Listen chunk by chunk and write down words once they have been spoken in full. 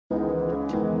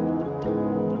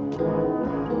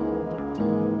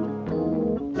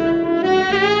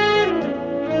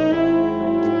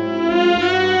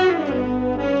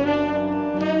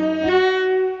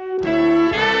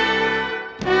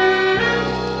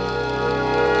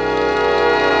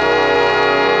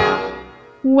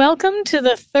Welcome to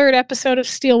the third episode of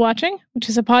Steele Watching, which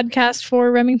is a podcast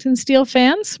for Remington Steele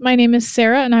fans. My name is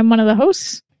Sarah, and I'm one of the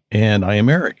hosts. And I am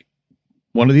Eric,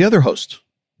 one of the other hosts.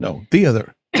 No, the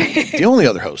other. The only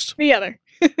other host. The other.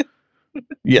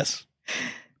 Yes.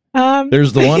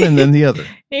 There's the one and then the other.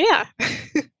 Yeah.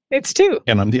 It's two.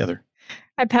 And I'm the other.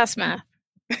 I pass math.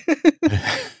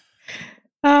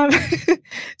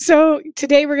 So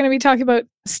today we're going to be talking about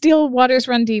Steele Waters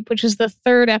Run Deep, which is the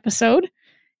third episode.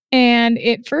 And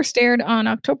it first aired on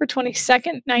October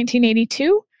 22nd,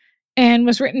 1982, and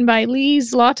was written by Lee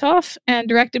Zlotoff and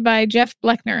directed by Jeff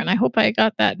Bleckner. And I hope I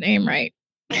got that name right.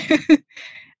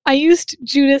 I used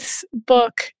Judith's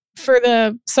book for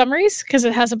the summaries because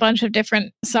it has a bunch of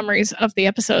different summaries of the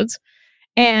episodes.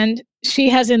 And she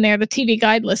has in there the TV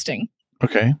guide listing.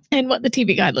 Okay. And what the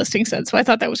TV guide listing said. So I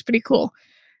thought that was pretty cool.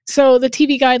 So the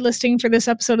TV guide listing for this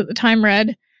episode at the time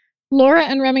read, Laura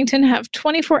and Remington have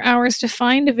 24 hours to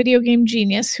find a video game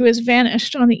genius who has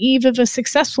vanished on the eve of a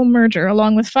successful merger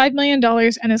along with $5 million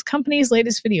and his company's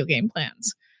latest video game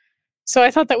plans. So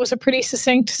I thought that was a pretty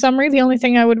succinct summary. The only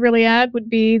thing I would really add would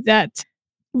be that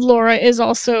Laura is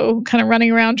also kind of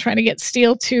running around trying to get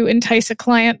Steele to entice a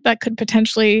client that could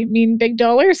potentially mean big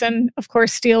dollars. And of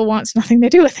course, Steele wants nothing to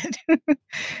do with it.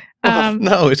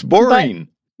 No, it's boring.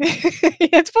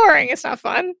 It's boring. It's not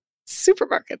fun.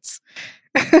 Supermarkets.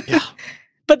 Yeah.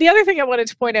 But the other thing I wanted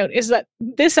to point out is that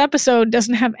this episode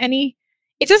doesn't have any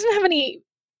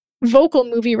vocal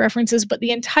movie references, but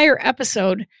the entire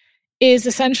episode is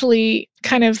essentially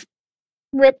kind of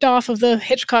ripped off of the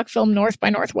Hitchcock film North by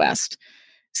Northwest.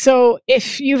 So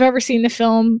if you've ever seen the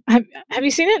film, have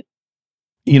you seen it?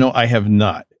 You know, I have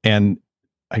not. And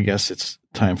I guess it's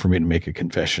time for me to make a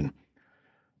confession.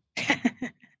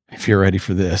 If you're ready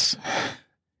for this.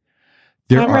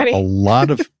 There are a lot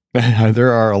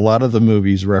of the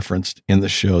movies referenced in the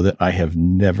show that I have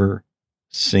never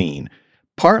seen.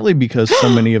 Partly because so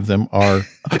many of them are,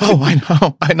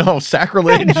 I know,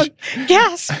 sacrilege. I know.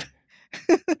 Gasp.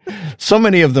 So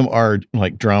many of them are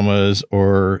like dramas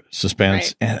or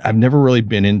suspense, right. And I've never really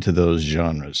been into those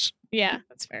genres. Yeah,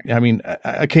 that's fair. I mean,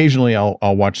 occasionally I'll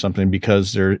watch something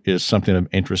because there is something of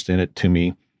interest in it to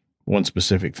me, one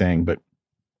specific thing, but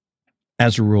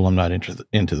as a rule, I'm not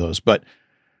into those. But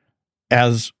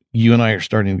as you and I are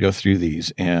starting to go through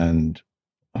these, and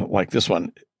like this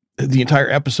one, the entire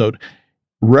episode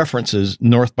references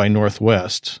North by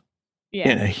Northwest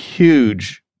in a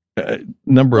huge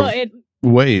number of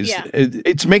ways. Yeah.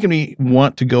 It's making me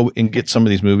want to go and get some of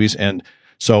these movies. And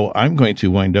so I'm going to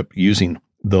wind up using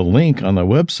the link on the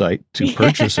website to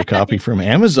purchase a copy from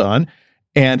Amazon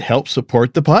and help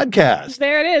support the podcast.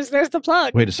 There it is. There's the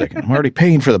plug. Wait a second. I'm already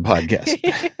paying for the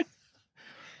podcast.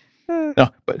 No,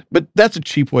 but that's a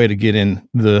cheap way to get in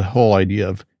the whole idea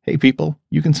of, hey, people,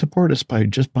 you can support us by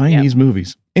just buying these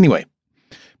movies. Anyway,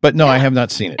 but no, I have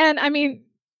not seen it. And I mean,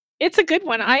 it's a good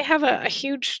one. I have a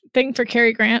huge thing for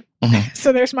Cary Grant. Mm-hmm.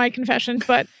 So there's my confession.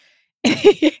 But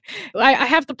I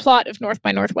have the plot of North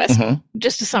by Northwest,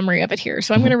 just a summary of it here.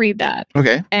 So I'm going to read that.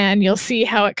 Okay. And you'll see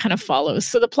how it kind of follows.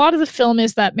 So the plot of the film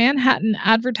is that Manhattan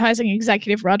advertising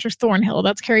executive Roger Thornhill,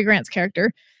 that's Cary Grant's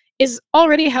character, is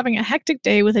already having a hectic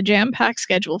day with a jam-packed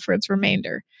schedule for its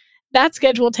remainder. That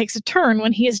schedule takes a turn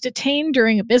when he is detained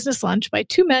during a business lunch by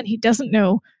two men he doesn't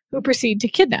know who proceed to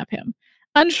kidnap him.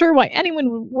 Unsure why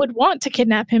anyone would want to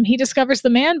kidnap him, he discovers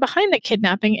the man behind the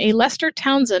kidnapping, a Lester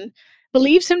Townsend,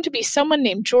 believes him to be someone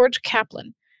named George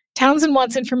Kaplan. Townsend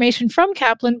wants information from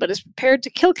Kaplan, but is prepared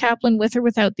to kill Kaplan with or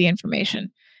without the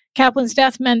information. Kaplan's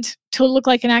death meant to look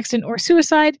like an accident or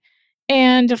suicide,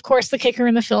 and of course the kicker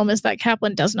in the film is that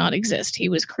Kaplan does not exist. He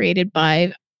was created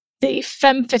by the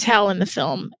femme fatale in the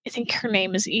film. I think her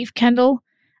name is Eve Kendall.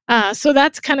 So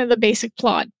that's kind of the basic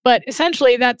plot. But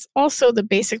essentially, that's also the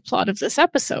basic plot of this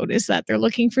episode, is that they're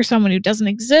looking for someone who doesn't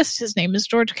exist. His name is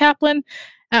George Kaplan.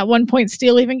 At one point,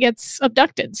 Steele even gets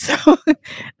abducted. So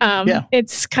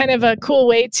it's kind of a cool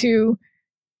way to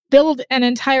build an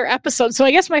entire episode. So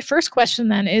I guess my first question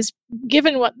then is,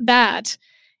 given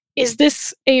is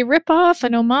this a ripoff,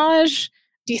 an homage?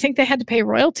 Do you think they had to pay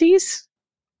royalties?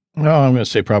 No, I'm going to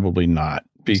say probably not,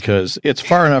 because it's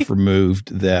far enough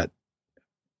removed that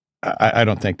I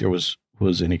don't think there was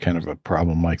any kind of a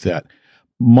problem like that.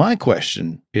 My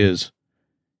question is,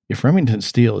 if Remington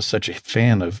Steele is such a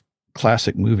fan of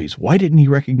classic movies, why didn't he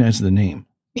recognize the name?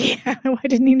 Yeah, why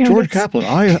didn't he know? George Kaplan.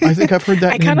 I think I've heard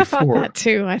that name before. I kind of thought that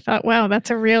too. I thought, wow, that's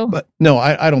a real... But no,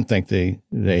 I don't think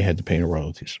they had to pay no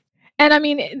royalties. And I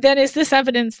mean, then is this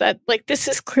evidence that, like, this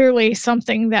is clearly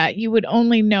something that you would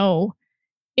only know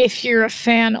if you're a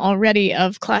fan already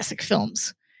of classic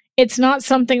films? It's not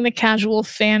something the casual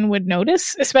fan would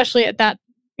notice, especially at that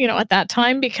at that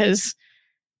time, because,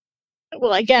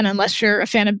 well, again, unless you're a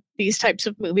fan of these types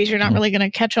of movies, you're not really going to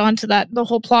catch on to the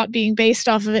whole plot being based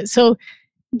off of it. So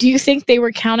do you think they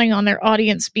were counting on their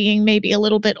audience being maybe a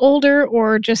little bit older,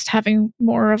 or just having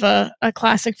more of a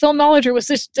classic film knowledge, or was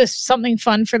this just something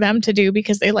fun for them to do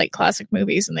because they like classic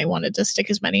movies and they wanted to stick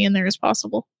as many in there as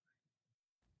possible?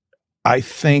 I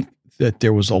think that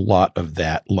there was a lot of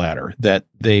that latter, that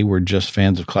they were just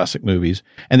fans of classic movies,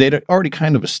 and they'd already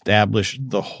kind of established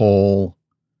the whole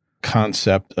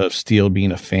concept of Steele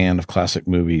being a fan of classic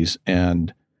movies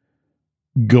and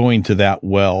going to that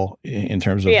well in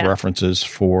terms of references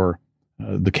for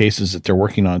the cases that they're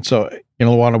working on. So in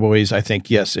a lot of ways, I think,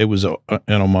 yes, it was an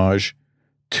homage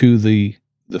to the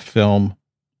film.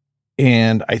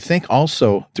 And I think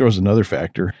also there was another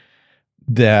factor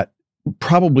that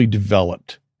probably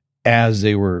developed as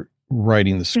they were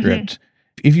writing the script.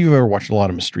 If you've ever watched a lot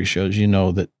of mystery shows, you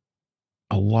know that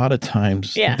a lot of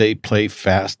times they play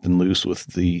fast and loose with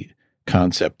the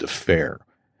concept of fair.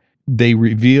 They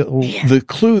reveal the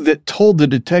clue that told the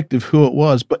detective who it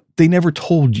was, but they never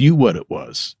told you what it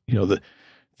was. The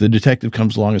detective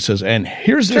comes along and says, and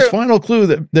here's this final clue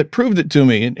that proved it to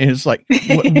me. And it's like,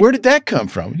 where did that come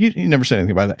from? You never said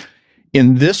anything about that.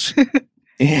 In this,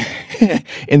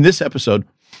 in this episode,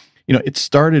 it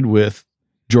started with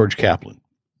George Kaplan.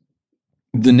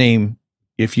 The name,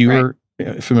 if you were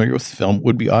familiar with the film,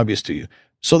 would be obvious to you.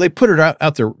 So they put it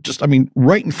out there,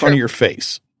 right in front of your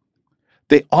face.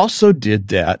 They also did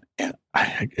that, and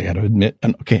I got to admit,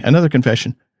 another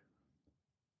confession.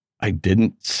 I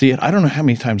didn't see it. I don't know how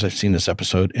many times I've seen this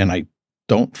episode, and I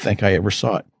don't think I ever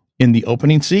saw it. In the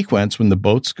opening sequence, when the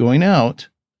boat's going out,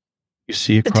 you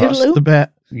see across the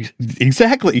back.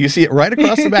 Exactly. You see it right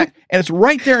across the back, and it's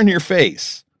right there in your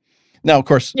face. Now, of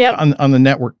course, on the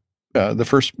network, the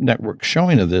first network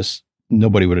showing of this,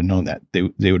 nobody would have known that.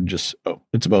 They would just,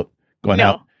 it's about going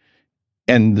out.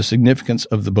 And the significance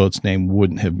of the boat's name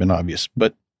wouldn't have been obvious.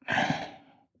 But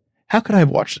how could I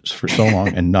have watched this for so long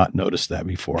and not noticed that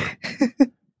before?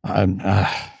 What can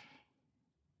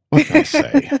I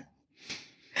say?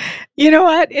 You know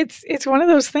what? It's one of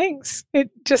those things.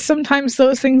 It just sometimes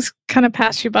those things kind of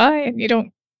pass you by and you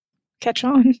don't catch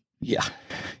on. Yeah.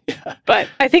 But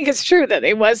I think it's true that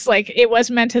it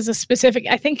was meant as a specific.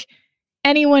 I think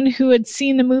anyone who had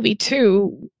seen the movie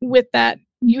too, with that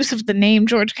use of the name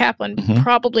George Kaplan,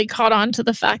 probably caught on to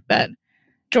the fact that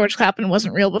George Kaplan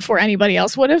wasn't real before anybody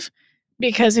else would have.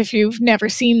 Because if you've never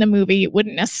seen the movie, it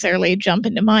wouldn't necessarily jump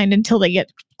into mind until they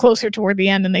get closer toward the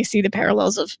end and they see the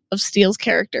parallels of Steele's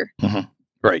character.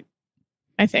 Right.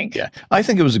 I think. Yeah. I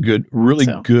think it was a really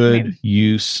good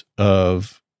use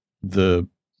of the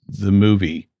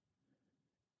movie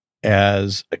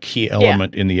as a key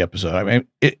element in the episode.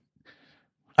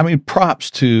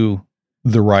 Props to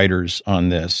the writers on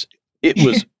this. It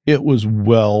was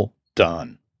well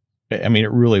done.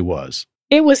 It really was.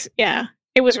 It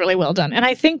was really well done. And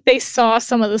I think they saw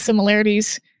some of the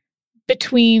similarities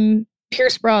between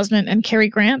Pierce Brosnan and Cary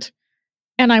Grant.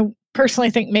 And I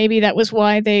personally think maybe that was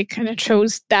why they kind of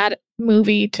chose that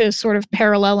movie to sort of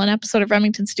parallel an episode of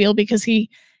Remington Steele, because he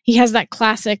has that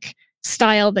classic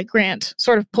style that Grant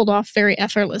sort of pulled off very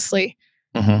effortlessly.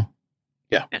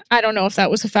 Yeah. I don't know if that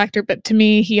was a factor, but to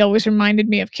me, he always reminded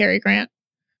me of Cary Grant,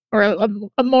 or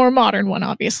a more modern one,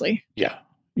 obviously. Yeah.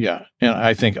 Yeah. And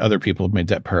I think other people have made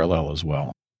that parallel as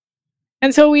well.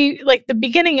 And so the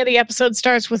beginning of the episode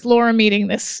starts with Laura meeting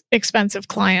this expensive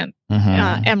client,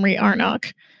 Emery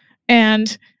Arnock.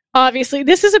 And obviously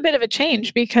this is a bit of a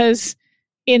change, because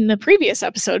in the previous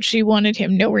episode, she wanted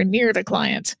him nowhere near the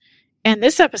client. And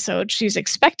this episode, she's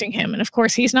expecting him. And of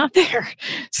course, he's not there.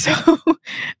 So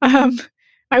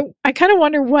I kind of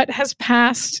wonder what has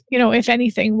passed, if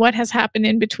anything, what has happened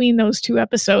in between those two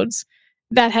episodes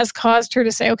that has caused her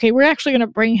to say, okay, we're actually going to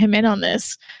bring him in on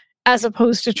this, as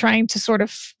opposed to trying to sort of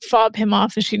fob him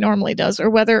off as she normally does, or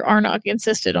whether Arnock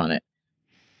insisted on it.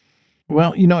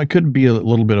 Well, it could be a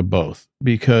little bit of both,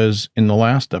 because in the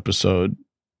last episode,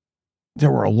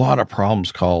 there were a lot of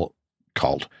problems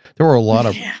there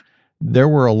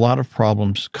were a lot of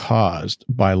problems caused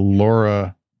by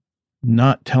Laura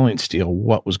not telling Steele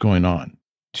what was going on.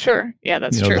 Sure. Yeah,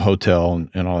 that's true. The hotel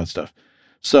and all that stuff.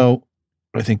 So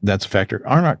I think that's a factor.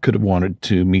 Arnock could have wanted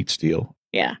to meet Steele.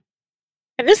 Yeah.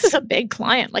 And this is a big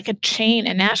client, like a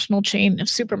national chain of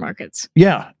supermarkets.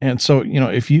 Yeah. And so,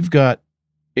 if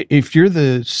you're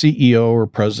the CEO or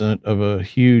president of a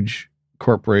huge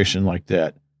corporation like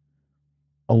that,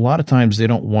 a lot of times they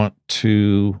don't want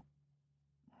to,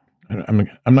 I'm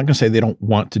not going to say they don't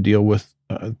want to deal with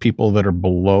people that are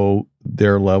below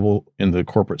their level in the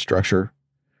corporate structure,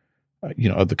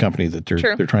 of the company that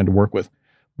they're trying to work with.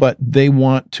 but they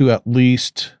want to at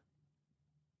least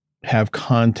have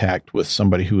contact with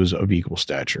somebody who is of equal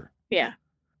stature. Yeah.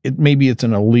 Maybe it's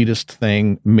an elitist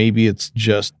thing. Maybe it's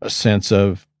just a sense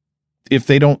of, if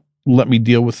they don't let me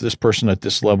deal with this person at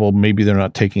this level, maybe they're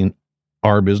not taking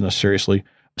our business seriously.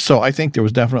 So I think there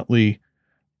was definitely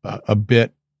a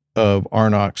bit of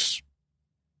Arnock's,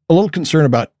 a little concern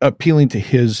about appealing to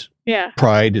his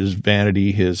pride, his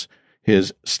vanity, his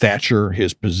stature,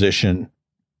 his position,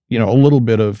 a little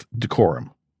bit of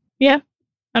decorum. Yeah,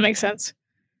 that makes sense.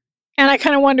 And I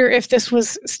kind of wonder if this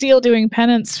was Steele doing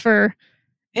penance for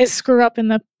his screw up in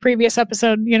the previous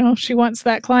episode. She wants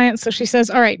that client, so she says,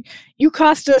 all right, you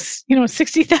cost us,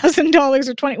 $60,000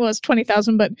 or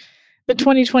 $20,000, but the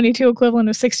 2022 equivalent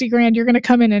of $60,000, you're going to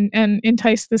come in and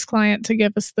entice this client to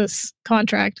give us this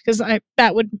contract, because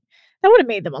that would have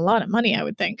made them a lot of money, I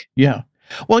would think. Yeah.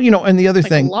 Well, and the other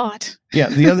thing, a lot. Yeah.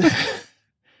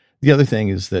 The other thing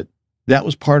is that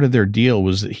was part of their deal,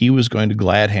 was that he was going to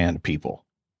glad hand people.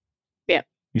 Yeah.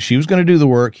 She was going to do the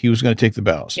work. He was going to take the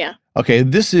bows. Yeah. Okay.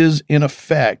 This is in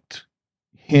effect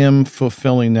him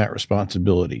fulfilling that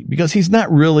responsibility, because he's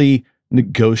not really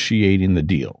negotiating the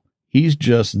deal. He's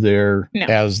just there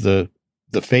as the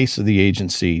face of the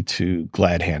agency to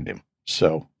glad hand him.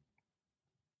 So.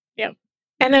 Yep.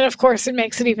 And then, of course, it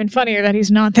makes it even funnier that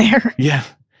he's not there. Yeah.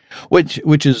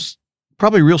 Which is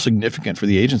probably real significant for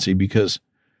the agency, because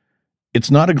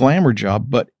it's not a glamour job,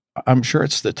 but I'm sure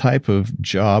it's the type of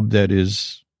job that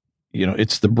is,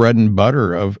 it's the bread and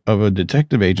butter of a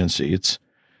detective agency. It's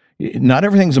not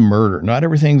everything's a murder. Not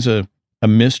everything's a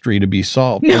mystery to be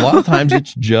solved. No. A lot of times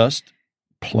it's just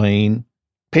plain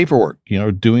paperwork,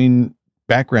 doing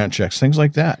background checks, things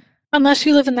like that. Unless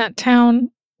you live in that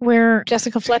town where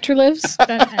Jessica Fletcher lives,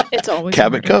 then it's always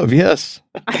Cabot Cove. Yes.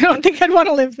 I don't think I'd want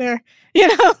to live there.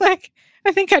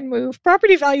 I think I'd move.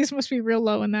 Property values must be real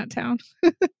low in that town.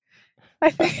 I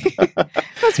think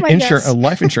that's my guess.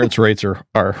 Life insurance rates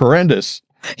are horrendous.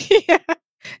 Yeah.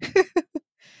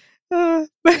 But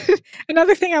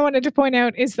another thing I wanted to point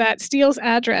out is that Steele's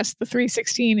address, the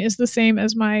 316, is the same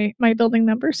as my building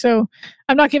number. So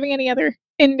I'm not giving any other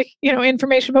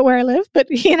information about where I live, but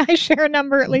he and I share a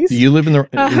number at least. You live in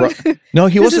the no,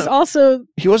 he wasn't.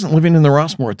 He wasn't living in the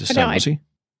Rossmore at this time, was he?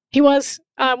 He was.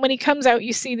 When he comes out,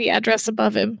 you see the address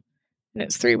above him, and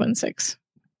it's 316.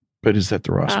 But is that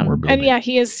the Rossmore building? And yeah,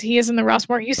 he is in the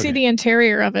Rossmore. You see the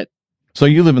interior of it. So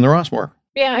you live in the Rossmore?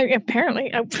 Yeah,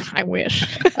 apparently. I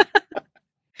wish.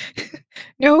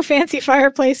 No fancy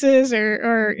fireplaces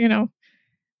or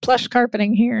plush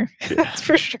carpeting here. Yeah. That's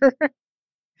for sure.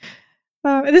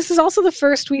 This is also the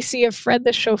first we see of Fred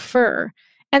the chauffeur.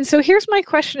 And so here's my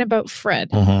question about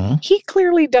Fred. Mm-hmm. He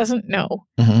clearly doesn't know.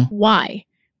 Mm-hmm. Why.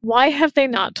 Why have they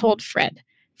not told Fred?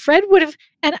 Fred would have,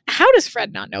 and how does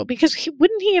Fred not know? Because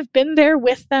wouldn't he have been there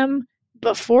with them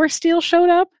before Steele showed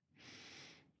up?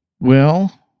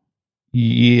 Well,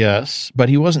 yes, but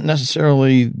he wasn't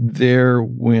necessarily there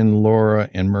when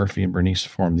Laura and Murphy and Bernice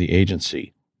formed the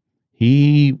agency.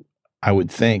 He, I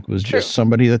would think, was just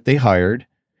somebody that they hired.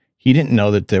 He didn't know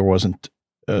that there wasn't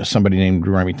somebody named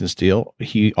Remington Steele.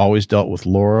 He always dealt with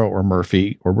Laura or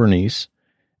Murphy or Bernice,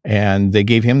 and they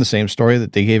gave him the same story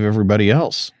that they gave everybody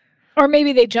else. Or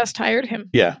maybe they just hired him.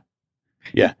 Yeah.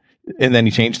 Yeah. And then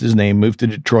he changed his name, moved to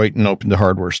Detroit, and opened a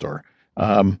hardware store.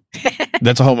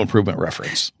 That's a Home Improvement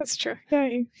reference. That's true.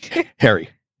 Yeah.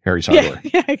 Harry's Hardware.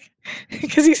 Yeah.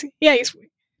 Because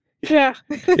yeah.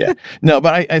 No,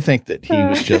 but I think that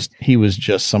he was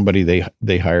just somebody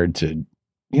they hired to,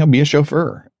 be a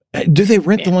chauffeur. Do they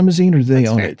rent the limousine, or do they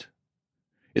own it?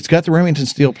 It's got the Remington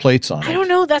Steele plates on it. I don't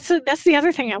know. That's the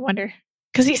other thing I wonder.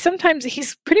 Because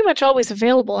he's pretty much always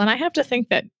available, and I have to think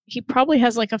that he probably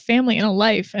has like a family and a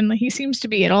life, and he seems to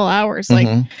be at all hours. Like,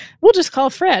 we'll just call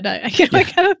Fred. I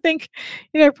kind of think,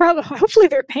 hopefully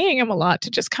they're paying him a lot to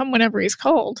just come whenever he's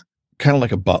called. Kind of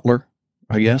like a butler,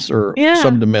 I guess, or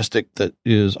some domestic that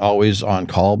is always on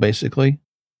call, basically.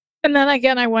 And then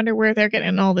again, I wonder where they're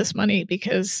getting all this money,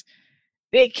 because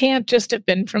it can't just have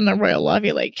been from the Royal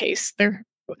Laviolette case.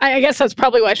 I guess that's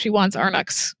probably why she wants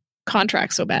Arnock's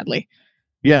contract so badly.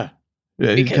 Yeah.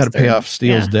 You got to pay off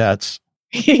Steele's debts.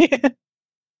 Babysitting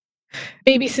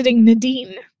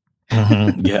Nadine.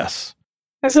 Yes.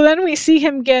 And so then we see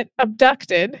him get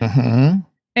abducted. Mm-hmm.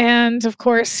 And of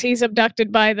course, he's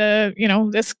abducted by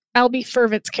this Albie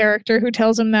Furvitz character who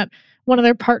tells him that one of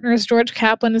their partners, George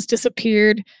Kaplan, has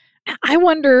disappeared. I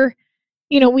wonder,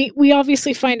 we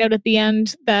obviously find out at the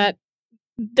end that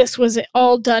this was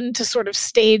all done to sort of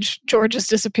stage George's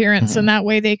disappearance, and that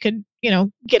way they could,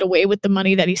 get away with the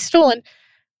money that he's stolen.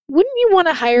 Wouldn't you want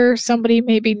to hire somebody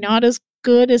maybe not as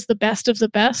good as the best of the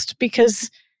best? Because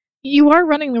you are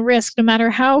running the risk, no matter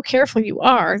how careful you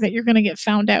are, that you're going to get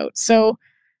found out. So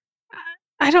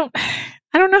I don't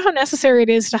know how necessary it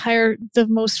is to hire the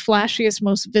most flashiest,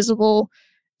 most visible,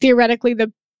 theoretically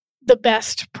the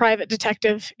best private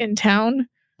detective in town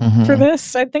for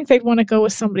this. I think they'd want to go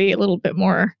with somebody a little bit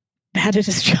more bad at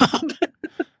his job.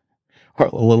 Or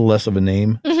a little less of a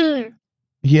name.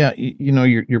 Yeah,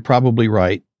 you're probably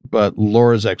right. But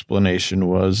Laura's explanation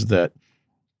was that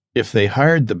if they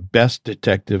hired the best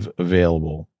detective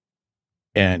available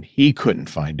and he couldn't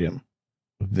find him,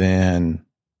 then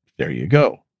there you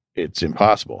go. It's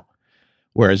impossible.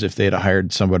 Whereas if they'd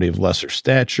hired somebody of lesser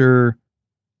stature,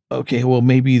 okay, well,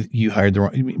 maybe you hired the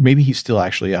wrong, maybe he's still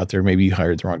actually out there. Maybe you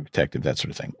hired the wrong detective, that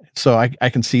sort of thing. So I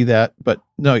can see that, but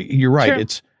no, you're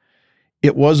right. Sure.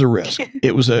 It was a risk.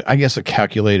 It was I guess a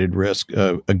calculated risk,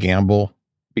 a gamble,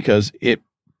 because it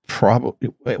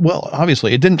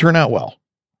obviously it didn't turn out well,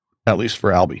 at least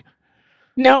for Albie.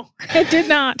 No, it did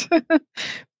not.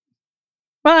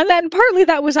 Well, and then partly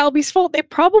that was Albie's fault. They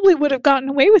probably would have gotten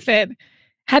away with it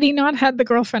had he not had the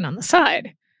girlfriend on the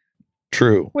side.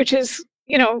 True. Which is,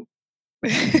 they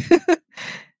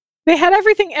had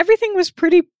everything. Everything was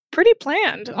pretty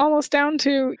planned, almost down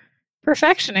to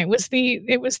perfection. It was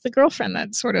the girlfriend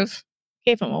that sort of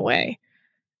gave him away.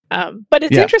 But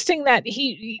it's interesting that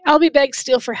Albie begs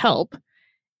Steele for help,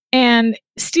 and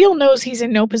Steele knows he's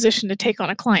in no position to take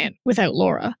on a client without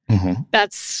Laura.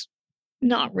 That's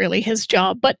not really his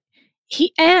job. But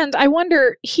I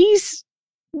wonder,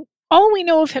 all we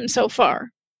know of him so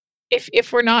far,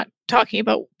 if we're not talking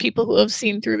about people who have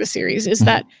seen through the series, is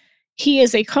that he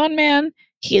is a con man.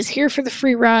 He is here for the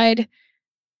free ride.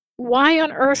 Why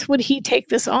on earth would he take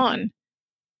this on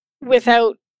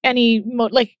without any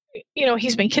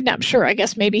he's been kidnapped. Sure, I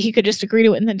guess maybe he could just agree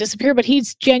to it and then disappear, but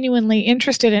he's genuinely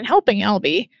interested in helping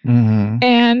Albie.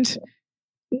 And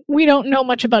we don't know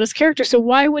much about his character. So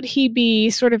why would he be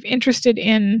sort of interested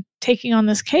in taking on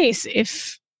this case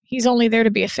if he's only there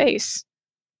to be a face?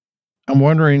 I'm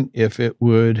wondering if it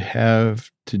would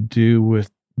have to do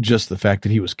with just the fact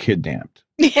that he was kidnapped.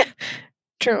 Yeah,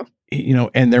 true.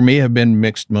 And there may have been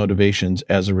mixed motivations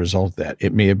as a result of that.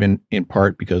 It may have been in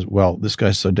part because, well, this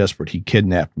guy's so desperate, he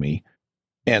kidnapped me.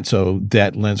 And so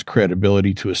that lends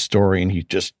credibility to his story, and he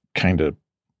just kind of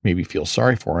maybe feels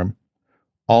sorry for him.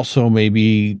 Also,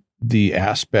 maybe the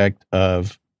aspect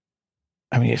of,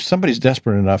 if somebody's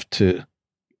desperate enough to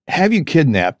have you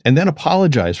kidnapped and then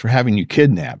apologize for having you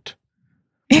kidnapped.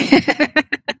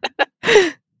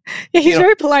 Yeah, he's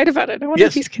very polite about it. I wonder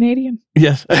if he's Canadian.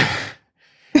 Yes.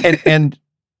 And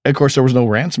of course there was no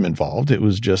ransom involved. It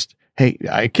was just, hey,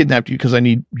 I kidnapped you because I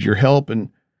need your help, and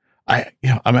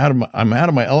I'm out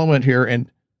of my element here.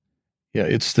 And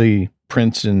it's the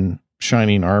prince in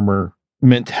shining armor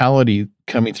mentality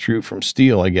coming through from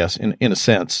Steele, I guess, in a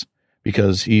sense,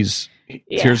 because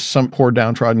here's some poor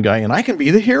downtrodden guy and I can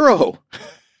be the hero.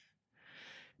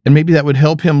 And maybe that would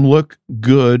help him look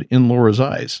good in Laura's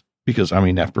eyes, because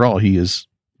after all, he is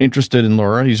interested in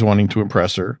Laura. He's wanting to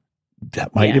impress her.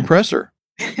 That might impress her.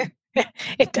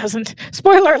 It doesn't.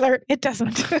 Spoiler alert, it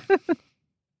doesn't.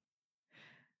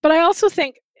 But I also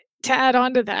think, to add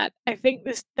on to that, I think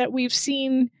that we've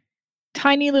seen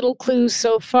tiny little clues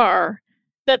so far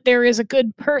that there is a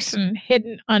good person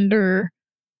hidden under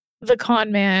the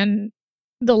con man,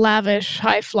 the lavish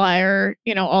high flyer,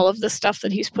 all of the stuff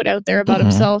that he's put out there about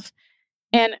himself.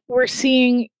 And we're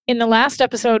seeing, in the last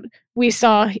episode, we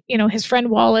saw, his friend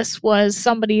Wallace was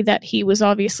somebody that he was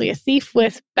obviously a thief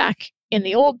with back in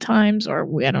the old times, or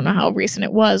I don't know how recent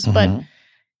it was, but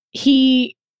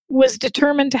he was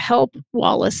determined to help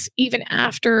Wallace even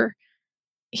after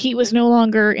he was no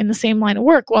longer in the same line of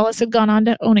work. Wallace had gone on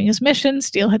to owning his mission.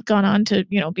 Steele had gone on to,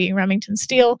 being Remington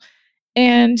Steele.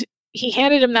 And he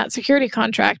handed him that security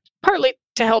contract, partly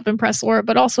to help impress Laura,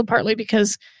 but also partly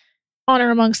because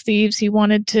honor amongst thieves, he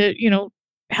wanted to,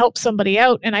 help somebody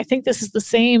out. And I think this is the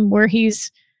same, where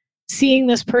he's seeing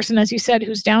this person, as you said,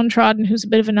 who's downtrodden, who's a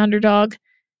bit of an underdog,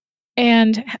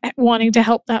 and wanting to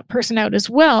help that person out as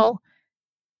well.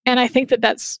 And I think that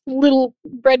that's little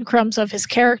breadcrumbs of his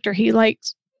character. He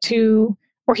likes to,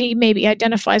 or he maybe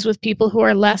identifies with people who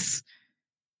are less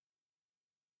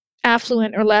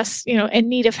affluent or less, in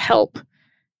need of help.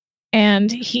 And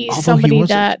he's somebody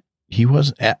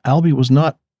Albie was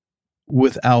not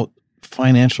without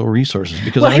financial resources,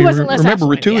 because remember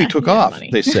Rattouille took off, money.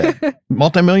 They said,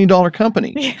 multi-million-dollar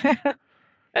company. Yeah,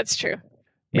 that's true.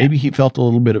 Maybe he felt a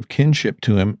little bit of kinship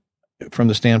to him from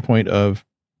the standpoint of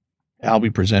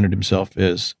Albie presented himself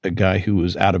as a guy who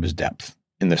was out of his depth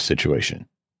in this situation.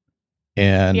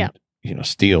 And,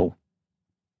 Steele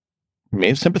may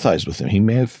have sympathized with him. He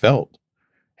may have felt,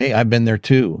 hey, I've been there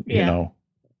too, Yeah.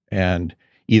 and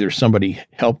either somebody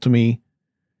helped me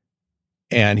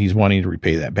and he's wanting to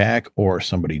repay that back, or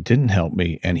somebody didn't help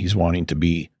me and he's wanting to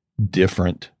be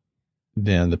different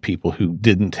than the people who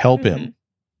didn't help him.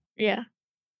 Yeah.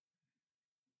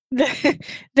 The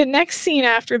next scene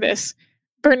after this,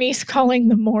 Bernice calling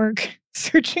the morgue,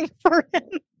 searching for him,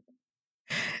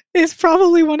 is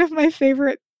probably one of my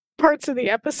favorite parts of the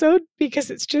episode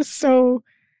because it's just so.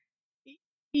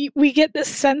 We get this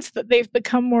sense that they've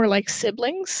become more like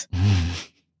siblings.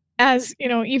 As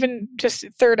even just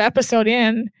third episode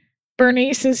in,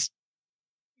 Bernice is,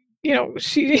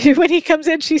 she when he comes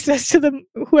in, she says to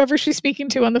whoever she's speaking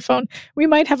to on the phone, "We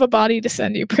might have a body to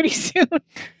send you pretty soon,"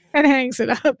 and hangs it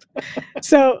up.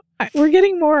 So we're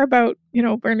getting more about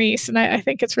Bernice, and I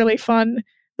think it's really fun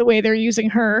the way they're using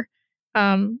her,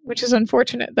 which is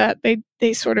unfortunate that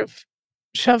they sort of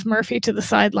shove Murphy to the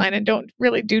sideline and don't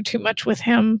really do too much with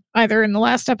him either in the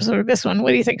last episode or this one.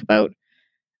 What do you think about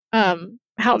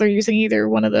how they're using either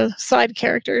one of the side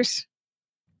characters?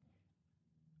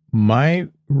 My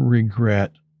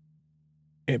regret,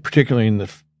 particularly in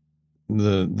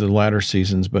the latter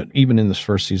seasons, but even in this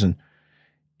first season,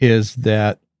 is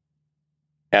that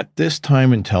at this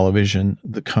time in television,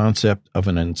 the concept of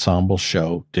an ensemble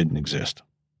show didn't exist.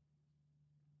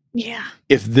 Yeah.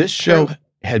 If this show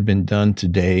had been done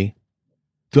today,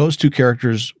 those two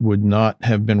characters would not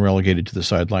have been relegated to the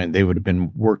sideline. They would have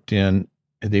been worked in.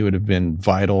 They would have been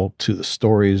vital to the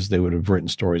stories. They would have written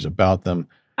stories about them.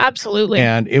 Absolutely.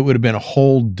 And it would have been a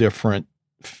whole different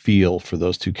feel for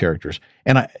those two characters.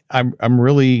 And I'm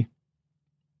really,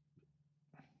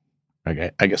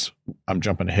 I guess I'm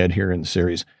jumping ahead here in the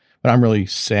series, but I'm really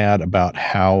sad about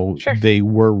how they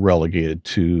were relegated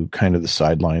to kind of the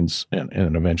sidelines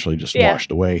and eventually just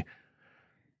washed away,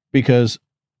 because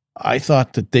I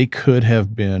thought that they could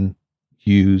have been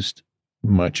used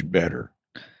much better.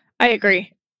 I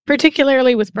agree.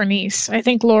 Particularly with Bernice. I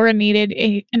think Laura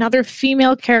needed another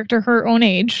female character her own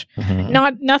age.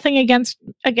 Nothing against,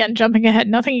 again, jumping ahead,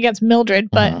 nothing against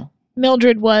Mildred, but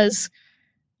Mildred was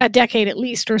a decade at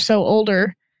least or so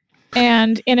older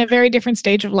and in a very different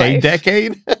stage of life. A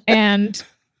decade? And,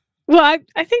 well,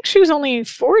 I think she was only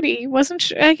 40, wasn't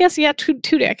she? I guess, yeah, two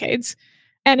decades.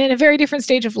 And in a very different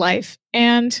stage of life.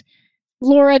 And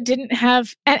Laura didn't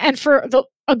have, and for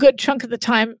a good chunk of the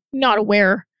time, not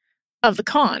aware of the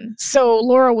con. So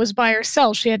Laura was by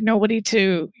herself. She had nobody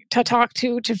to talk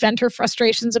to vent her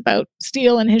frustrations about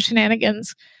Steele and his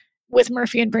shenanigans with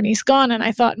Murphy and Bernice gone. And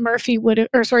I thought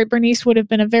Bernice would have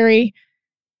been a very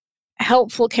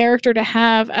helpful character to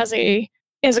have as a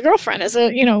girlfriend,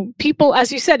 people,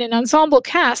 as you said, in ensemble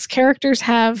casts, characters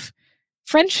have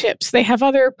friendships. They have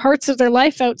other parts of their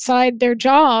life outside their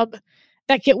job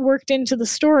that get worked into the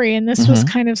story. And this was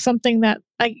kind of something that,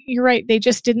 you're right, they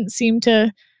just didn't seem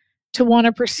to want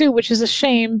to pursue, which is a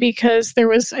shame because there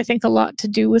was, I think, a lot to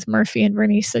do with Murphy and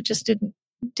Bernice that just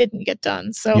didn't get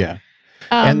done. So yeah.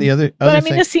 And the other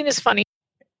thing, this scene is funny.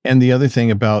 And the other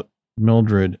thing about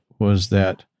Mildred was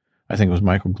that I think it was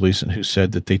Michael Gleason who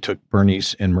said that they took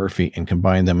Bernice and Murphy and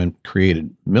combined them and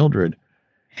created Mildred.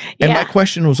 And my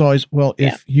question was always, well,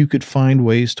 if you could find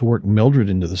ways to work Mildred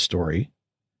into the story,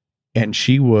 and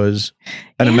she was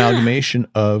an amalgamation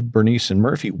of Bernice and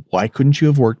Murphy, why couldn't you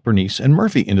have worked Bernice and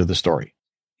Murphy into the story?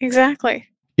 Exactly.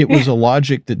 It was a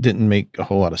logic that didn't make a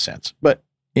whole lot of sense. But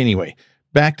anyway,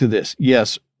 back to this.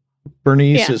 Yes,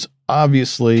 Bernice is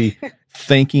obviously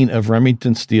thinking of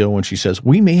Remington Steele when she says,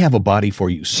 "We may have a body for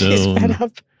you soon." She's fed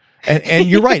up. And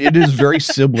you're right. It is very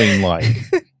sibling-like.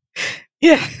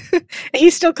 Yeah.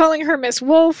 He's still calling her Miss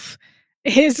Wolf.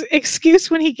 His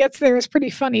excuse when he gets there is pretty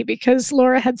funny because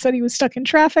Laura had said he was stuck in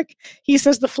traffic. He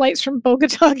says the flights from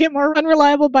Bogota get more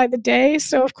unreliable by the day.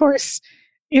 So, of course,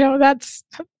 that's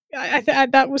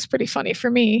that was pretty funny for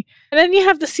me. And then you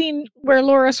have the scene where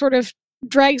Laura sort of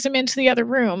drags him into the other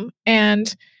room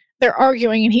and they're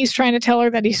arguing and he's trying to tell her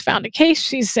that he's found a case.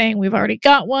 She's saying we've already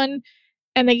got one.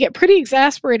 And they get pretty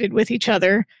exasperated with each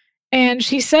other. And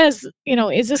she says,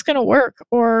 is this going to work?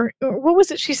 Or what was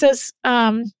it? She says,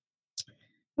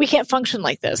 we can't function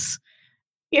like this.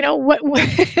 What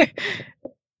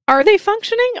are they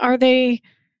functioning? Are they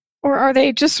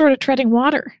just sort of treading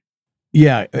water?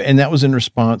 Yeah. And that was in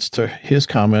response to his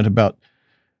comment about,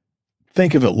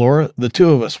 think of it, Laura, the two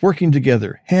of us working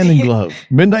together, hand in glove,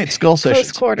 midnight skull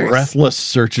sessions, breathless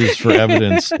searches for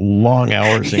evidence, long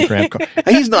hours in cramped car.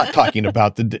 He's not talking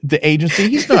about the agency.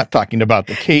 He's not talking about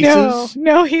the cases.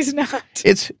 No, he's not.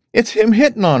 It's him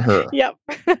hitting on her. Yep.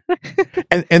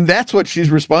 and that's what she's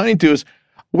responding to is,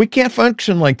 We can't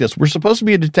function like this. We're supposed to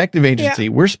be a detective agency. Yeah.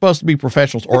 We're supposed to be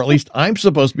professionals, or at least I'm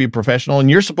supposed to be a professional, and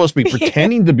you're supposed to be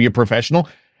pretending to be a professional.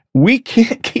 We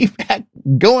can't keep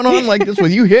going on like this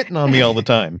with you hitting on me all the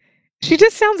time. She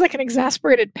just sounds like an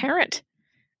exasperated parent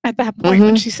at that point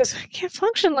when she says, I can't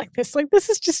function like this. Like, this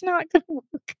is just not going to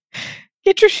work.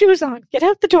 Get your shoes on. Get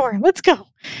out the door. Let's go.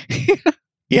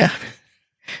 Yeah.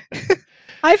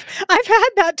 I've had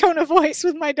that tone of voice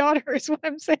with my daughter is what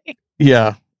I'm saying.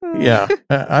 Yeah. Yeah.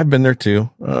 I've been there too,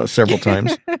 several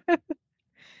times.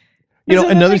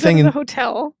 Another thing in the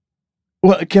hotel.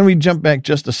 Well, can we jump back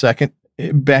just a second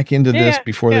back into this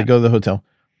before they go to the hotel?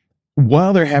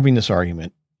 While they're having this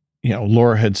argument,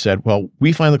 Laura had said, well,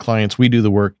 we find the clients, we do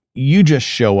the work. You just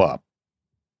show up.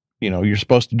 You're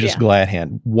supposed to just glad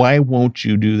hand. Why won't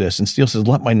you do this? And Steele says,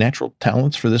 let my natural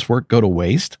talents for this work go to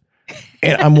waste.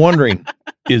 And I'm wondering,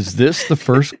 is this the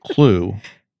first clue?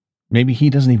 Maybe he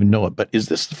doesn't even know it, but is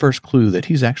this the first clue that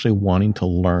he's actually wanting to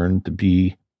learn to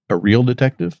be a real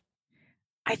detective?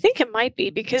 I think it might be,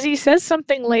 because he says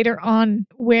something later on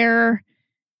where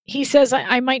he says,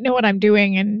 I might know what I'm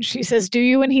doing. And she says, do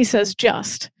you? And he says,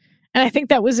 just. And I think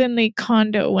that was in the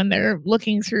condo when they're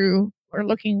looking through or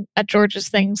looking at George's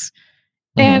things.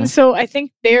 And so I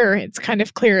think there it's kind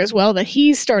of clear as well that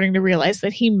he's starting to realize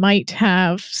that he might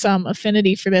have some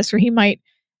affinity for this, or he might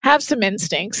have some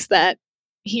instincts that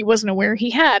he wasn't aware he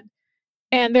had.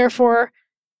 And therefore,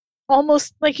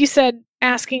 almost like you said,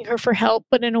 asking her for help,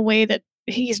 but in a way that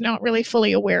he's not really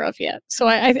fully aware of yet. So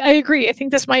I agree. I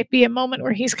think this might be a moment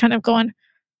where he's kind of going,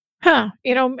 that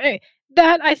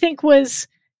I think was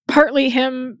partly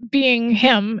him being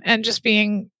him and just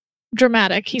being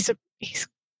dramatic. He's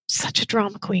such a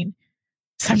drama queen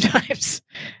sometimes.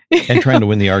 And trying to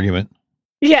win the argument.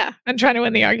 Yeah, and trying to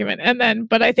win the argument.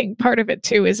 But I think part of it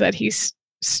too is that he's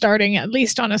starting, at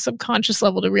least on a subconscious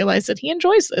level, to realize that he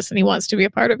enjoys this and he wants to be a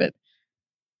part of it.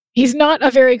 He's not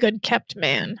a very good kept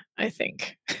man, I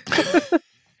think.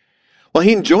 Well,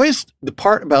 he enjoys the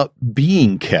part about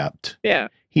being kept. Yeah.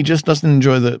 He just doesn't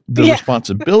enjoy the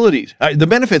responsibilities, the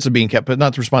benefits of being kept, but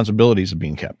not the responsibilities of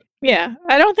being kept. Yeah.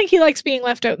 I don't think he likes being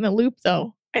left out in the loop,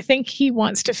 though. I think he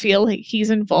wants to feel like he's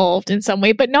involved in some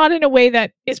way, but not in a way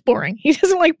that is boring. He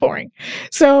doesn't like boring.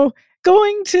 So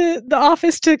going to the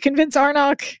office to convince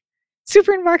Arnok,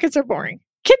 supermarkets are boring.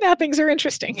 Kidnappings are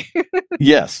interesting.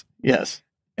 Yes.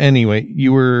 Anyway,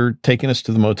 you were taking us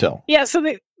to the motel. Yeah,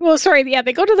 they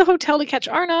go to the hotel to catch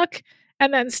Arnok,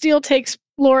 and then Steele takes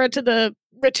Laura to the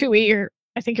Rattouille, or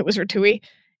I think it was Rattouille,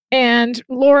 and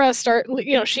Laura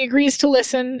she agrees to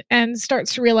listen and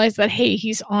starts to realize that, hey,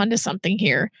 he's onto something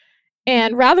here.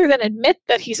 And rather than admit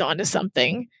that he's onto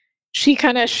something, she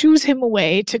kind of shoos him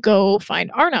away to go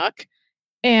find Arnok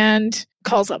and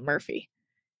calls up Murphy.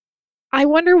 I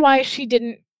wonder why she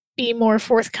didn't be more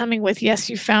forthcoming with, yes,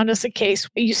 you found us a case.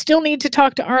 You still need to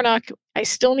talk to Arnok. I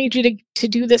still need you to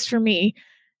do this for me.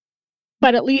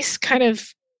 But at least kind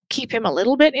of keep him a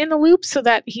little bit in the loop so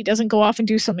that he doesn't go off and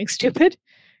do something stupid,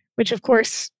 which of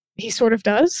course he sort of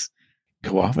does.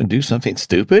 Go off and do something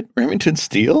stupid? Remington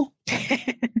Steele?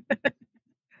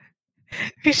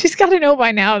 She's got to know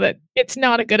by now that it's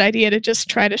not a good idea to just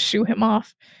try to shoo him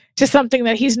off to something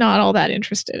that he's not all that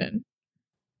interested in.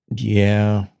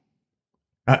 Yeah.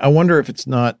 I wonder if it's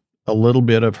not a little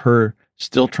bit of her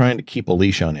still trying to keep a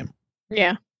leash on him.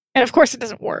 Yeah. And of course it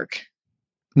doesn't work.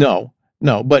 No,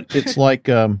 but it's like,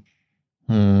 this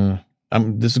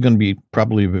is going to be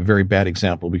probably a very bad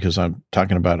example because I'm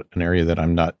talking about an area that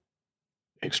I'm not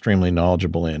extremely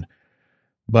knowledgeable in.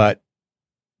 But,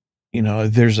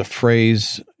 there's a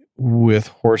phrase with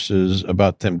horses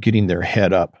about them getting their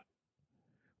head up,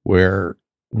 where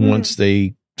once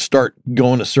they start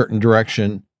going a certain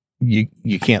direction,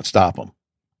 you can't stop them.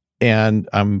 And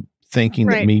I'm thinking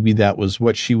that maybe that was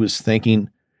what she was thinking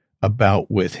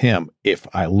about with him. If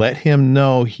I let him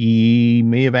know he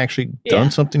may have actually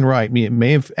done something right,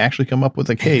 may have actually come up with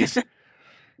a case,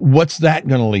 what's that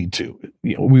going to lead to?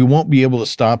 We won't be able to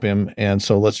stop him. And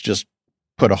so let's just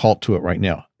put a halt to it right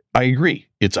now. I agree.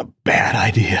 It's a bad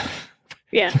idea.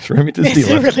 Yeah. For him to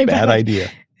steal, it's a bad idea.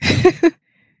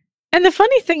 And the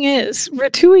funny thing is,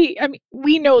 Rattouille,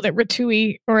 we know that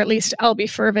Rattouille, or at least Albie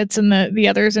Furvitz and the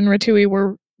others in Rattouille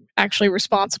were actually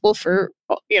responsible for,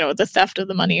 the theft of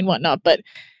the money and whatnot. But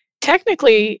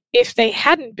technically, if there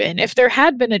had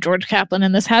been a George Kaplan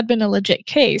and this had been a legit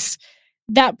case,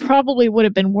 that probably would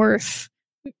have been worth,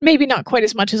 maybe not quite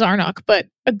as much as Arnok, but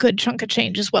a good chunk of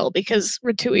change as well, because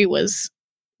Rattouille was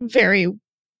very,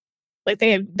 like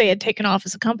they had taken off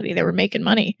as a company. They were making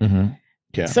money. Mm-hmm.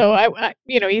 Yeah. So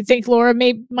you'd think Laura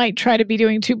might try to be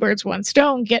doing two birds, one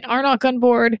stone, get Arnok on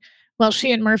board while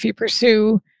she and Murphy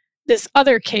pursue this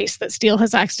other case that Steele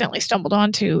has accidentally stumbled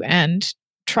onto and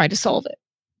tried to solve it,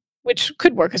 which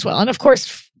could work as well. And of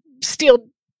course, Steele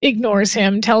ignores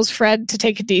him, tells Fred to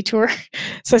take a detour,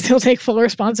 says he'll take full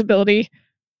responsibility.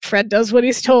 Fred does what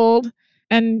he's told.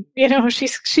 And, she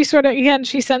sort of, again,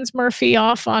 she sends Murphy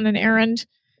off on an errand,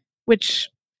 which,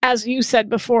 as you said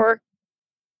before,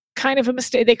 kind of a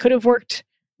mistake. They could have worked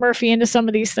Murphy into some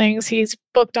of these things. He's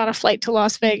booked on a flight to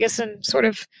Las Vegas and sort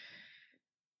of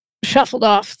shuffled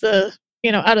off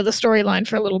out of the storyline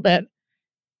for a little bit.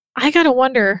 I gotta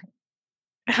wonder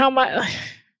how much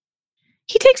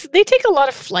they take a lot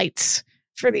of flights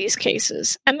for these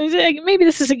cases. And maybe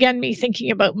this is again me thinking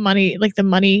about money, like the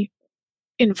money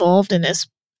involved in this.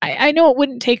 I know it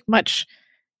wouldn't take much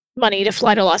money to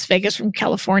fly to Las Vegas from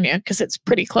California because it's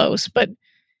pretty close, but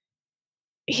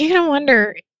you gotta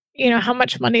wonder, how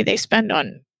much money they spend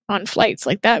on flights.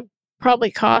 Like that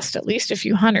probably cost at least a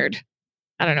few hundred.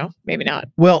 I don't know, maybe not.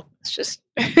 Well, it's just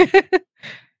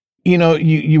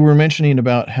you were mentioning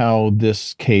about how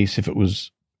this case, if it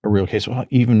was a real case, well,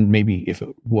 even maybe if it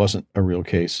wasn't a real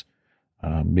case,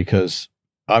 because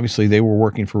obviously they were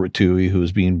working for Ratui, who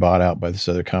was being bought out by this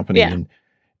other company. Yeah.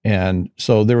 And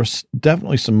so there was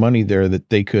definitely some money there that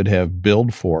they could have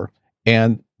billed for.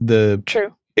 And the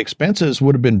True. expenses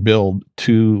would have been billed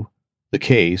to the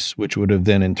case, which would have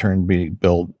then in turn been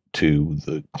billed to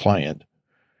the client,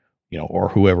 or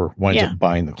whoever winds up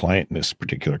buying the client in this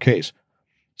particular case.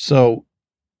 So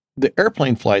the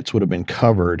airplane flights would have been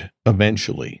covered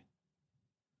eventually.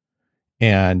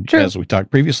 And True. As we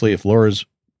talked previously, if Laura's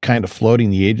kind of floating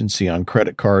the agency on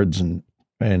credit cards and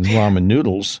ramen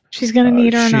noodles, she's going to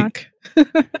need Arnok.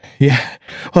 Yeah.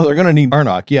 Well, they're going to need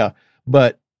Arnok. Yeah.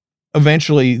 But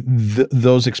eventually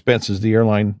those expenses, the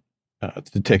airline,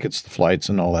 the tickets, the flights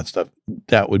and all that stuff,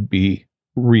 that would be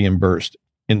reimbursed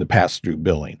in the pass-through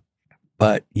billing.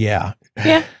 But yeah.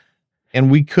 And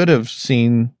we could have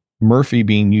seen Murphy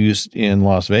being used in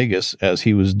Las Vegas as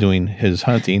he was doing his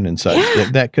hunting and such.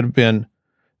 That could have been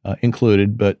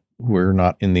included, but we're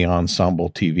not in the ensemble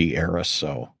TV era,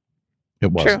 so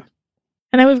it wasn't. True.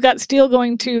 And then we've got Steele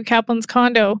going to Kaplan's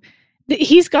condo.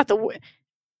 He's got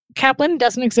Kaplan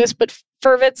doesn't exist, but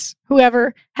Furvitz,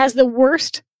 whoever, has the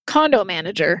worst condo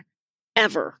manager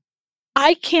ever.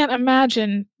 I can't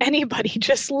imagine anybody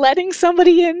just letting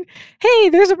somebody in. Hey,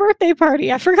 there's a birthday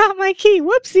party. I forgot my key.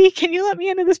 Whoopsie. Can you let me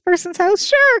into this person's house?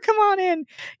 Sure. Come on in.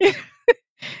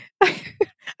 I'd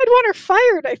want her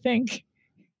fired, I think.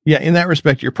 Yeah. In that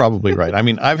respect, you're probably right. I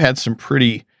mean, I've had some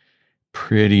pretty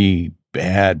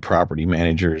bad property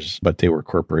managers, but they were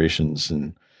corporations,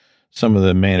 and some of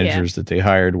the managers that they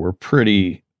hired were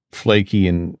pretty flaky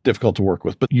and difficult to work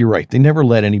with. But you're right. They never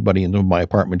let anybody into my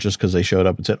apartment just because they showed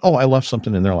up and said, oh, I left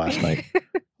something in there last night.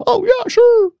 Oh, yeah,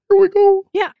 sure. Here we go.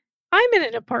 Yeah. I'm in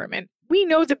an apartment. We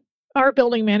know our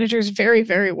building managers very,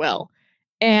 very well.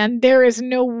 And there is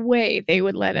no way they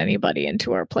would let anybody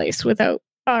into our place without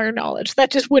our knowledge. That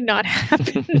just would not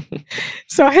happen.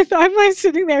 So I'm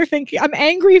sitting there thinking, I'm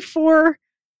angry for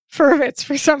Furvitz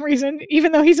for some reason,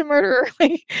 even though he's a murderer.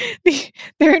 Like,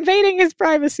 they're invading his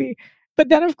privacy. But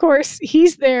then, of course,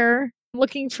 he's there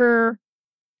looking for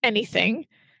anything.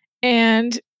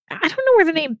 And I don't know where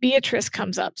the name Beatrice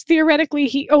comes up. Theoretically,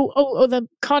 the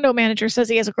condo manager says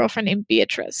he has a girlfriend named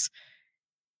Beatrice.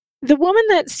 The woman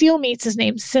that Steele meets is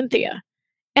named Cynthia.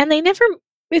 And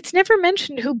it's never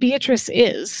mentioned who Beatrice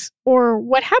is or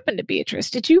what happened to Beatrice.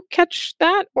 Did you catch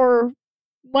that or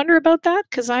wonder about that?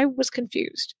 Because I was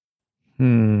confused.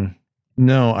 No,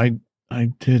 I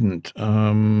didn't.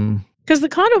 Because the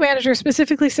condo manager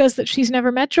specifically says that she's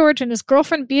never met George, and his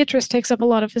girlfriend Beatrice takes up a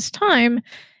lot of his time.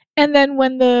 And then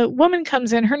when the woman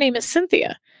comes in, her name is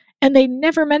Cynthia, and they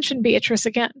never mention Beatrice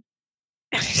again.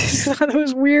 I just thought it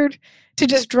was weird to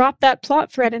just drop that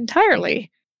plot thread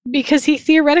entirely, because he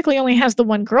theoretically only has the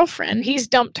one girlfriend. He's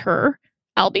dumped her.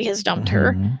 Albie has dumped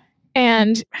her.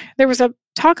 And there was a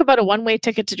talk about a one-way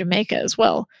ticket to Jamaica as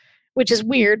well, which is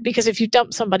weird, because if you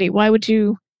dump somebody, why would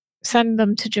you send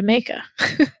them to Jamaica?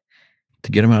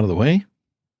 To get them out of the way?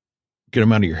 Get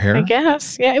them out of your hair? I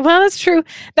guess. Yeah, well, that's true.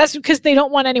 That's because they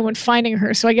don't want anyone finding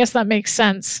her, so I guess that makes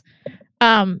sense.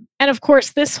 And of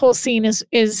course, this whole scene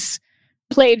is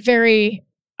played very...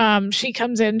 she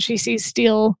comes in, she sees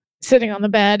Steele sitting on the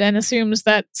bed and assumes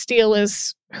that Steele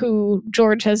is who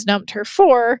George has dumped her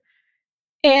for.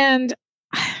 And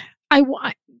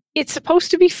it's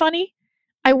supposed to be funny.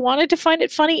 I wanted to find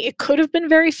it funny. It could have been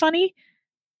very funny,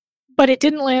 but it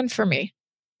didn't land for me.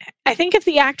 I think if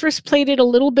the actress played it a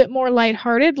little bit more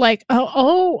lighthearted, like,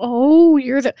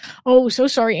 you're so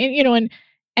sorry.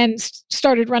 And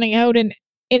started running out, and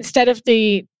instead of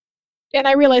and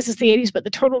I realize it's the 80s, but the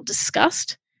total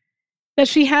disgust that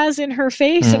she has in her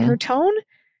face and her tone,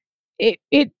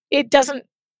 it doesn't,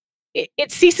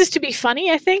 it ceases to be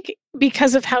funny, I think,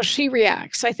 because of how she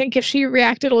reacts. I think if she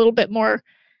reacted a little bit more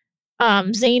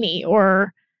zany,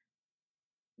 or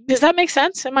does that make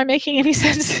sense? Am I making any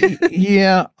sense?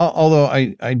 Yeah, although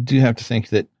I do have to think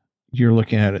that you're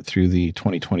looking at it through the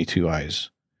 2022 eyes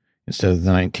instead of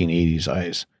the 1980s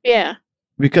eyes. Yeah.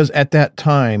 Because at that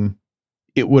time,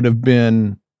 it would have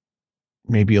been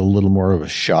maybe a little more of a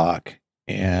shock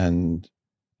and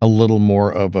a little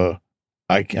more of a,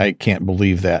 I can't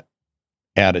believe that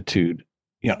attitude,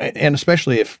 and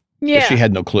especially if she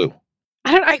had no clue.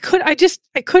 I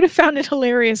could have found it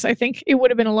hilarious. I think it would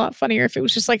have been a lot funnier if it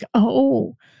was just like,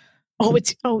 you're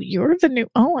the new,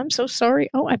 I'm so sorry.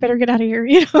 Oh, I better get out of here,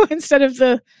 instead of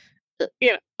the,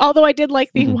 although I did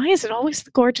like the, why is it always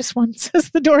the gorgeous ones as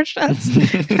the door shuts?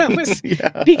 That was,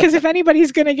 because if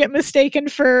anybody's going to get mistaken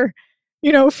for,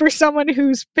 for someone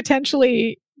who's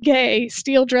potentially gay,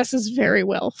 Steele dresses very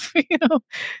well.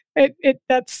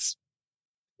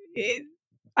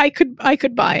 I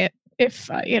could buy it if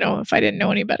I didn't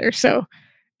know any better. So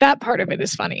that part of it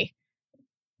is funny.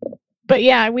 But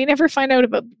yeah, we never find out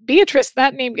about Beatrice.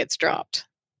 That name gets dropped.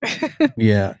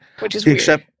 Yeah, which is weird.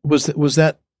 Except was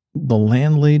that the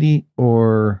landlady,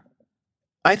 or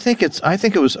I think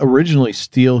it was originally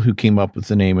Steele who came up with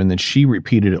the name, and then she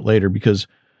repeated it later because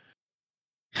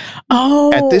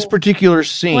at this particular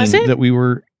scene that we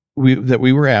were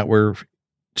at, where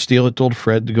Steele had told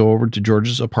Fred to go over to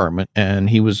George's apartment, and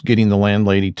he was getting the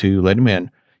landlady to let him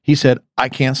in. He said, "I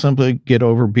can't simply get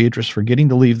over Beatrice forgetting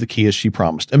to leave the key as she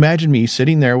promised. Imagine me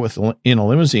sitting there in a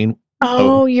limousine."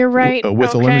 Oh, you're right.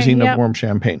 With a limousine of warm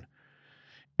champagne.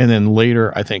 And then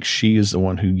later, I think she is the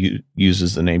one who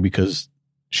uses the name because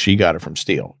she got it from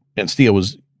Steele. And Steele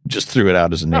just threw it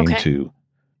out as a name to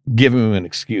give him an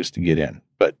excuse to get in.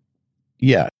 But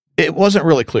yeah, it wasn't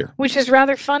really clear. Which is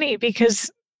rather funny because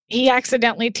he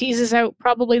accidentally teases out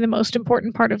probably the most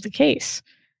important part of the case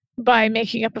by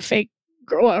making up a fake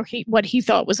girl, or what he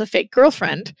thought was a fake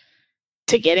girlfriend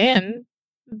to get in.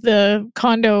 The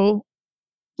condo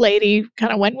lady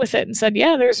kind of went with it and said,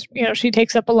 yeah, there's, she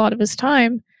takes up a lot of his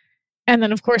time. And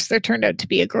then, of course, there turned out to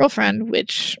be a girlfriend,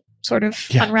 which sort of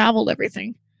unraveled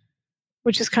everything,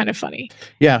 which is kind of funny.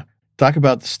 Yeah. Talk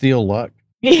about the Steele luck.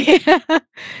 Yeah.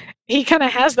 He kind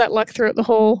of has that luck throughout the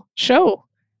whole show.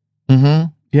 Mm-hmm.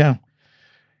 Yeah.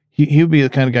 He would be the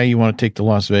kind of guy you want to take to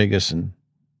Las Vegas and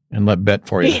let bet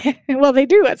for you. Yeah. Well, they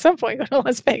do at some point go to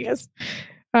Las Vegas.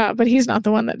 But he's not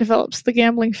the one that develops the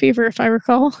gambling fever, if I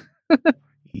recall.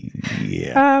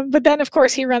 Yeah. But then, of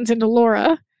course, he runs into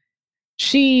Laura.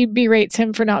 She berates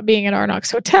him for not being at Arnock's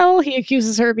hotel. He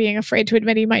accuses her of being afraid to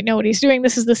admit he might know what he's doing.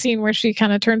 This is the scene where she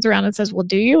kind of turns around and says, well,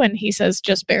 do you? And he says,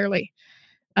 just barely.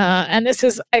 And this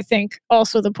is, I think,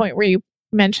 also the point where you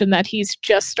mentioned that he's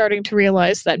just starting to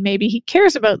realize that maybe he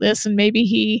cares about this and maybe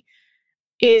he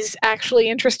is actually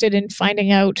interested in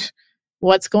finding out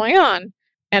what's going on.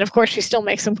 And of course, she still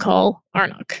makes him call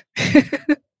Arnock.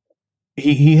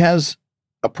 He has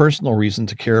a personal reason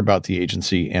to care about the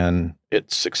agency and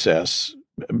its success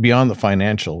beyond the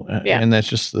financial. And that's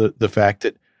just the fact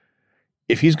that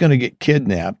if he's going to get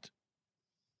kidnapped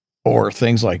or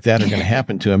things like that are going to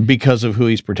happen to him because of who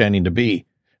he's pretending to be,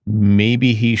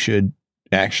 maybe he should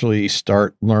actually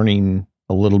start learning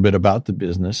a little bit about the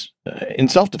business in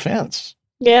self-defense.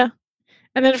 Yeah.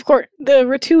 And then, of course, the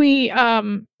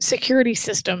Ratui security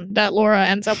system that Laura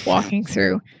ends up walking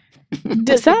through.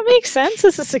 Does that make sense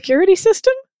as a security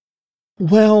system?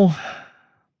 Well,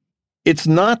 it's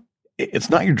not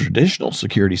your traditional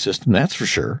security system, that's for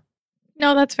sure.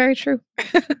 No, that's very true.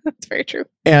 That's very true.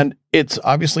 And it's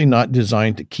obviously not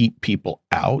designed to keep people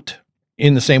out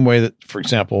in the same way that, for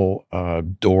example,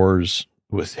 doors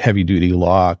with heavy-duty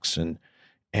locks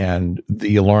and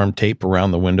the alarm tape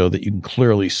around the window that you can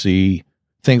clearly see,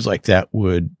 things like that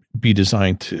would be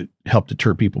designed to help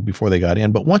deter people before they got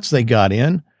in. But once they got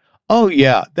in,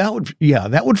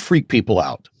 that would freak people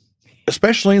out,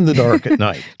 especially in the dark at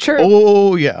night. True.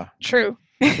 Oh, yeah. True.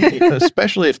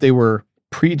 Especially if they were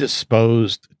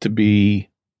predisposed to be,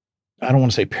 I don't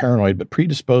want to say paranoid, but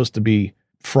predisposed to be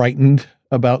frightened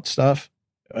about stuff.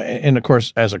 And of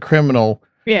course, as a criminal,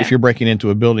 if you're breaking into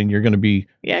a building, you're going to be,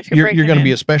 you're going to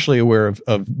be especially aware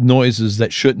of noises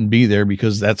that shouldn't be there,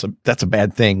 because that's a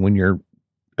bad thing when you're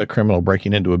a criminal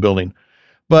breaking into a building.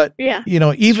 But,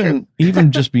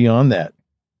 even just beyond that,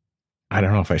 I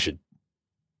don't know if I should,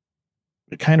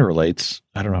 it kind of relates.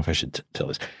 I don't know if I should tell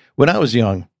this. When I was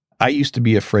young, I used to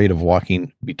be afraid of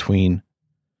walking between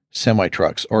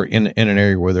semi-trucks or in an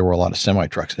area where there were a lot of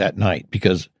semi-trucks at night,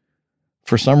 because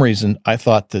for some reason I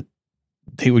thought that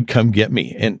they would come get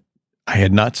me. And I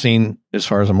had not seen, as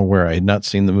far as I'm aware, I had not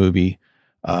seen the movie.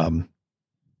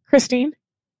 Christine?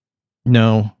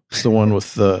 No, it's the one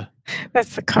with the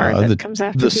That's the car that comes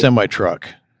after the semi truck.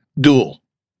 Duel.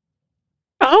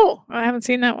 Oh, I haven't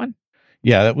seen that one.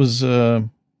 Yeah, that was like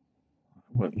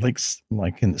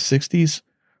in the 60s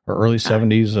or early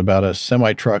 70s, about a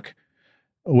semi truck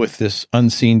with this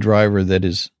unseen driver that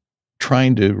is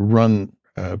trying to run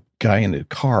a guy in a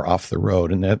car off the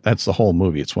road, and that's the whole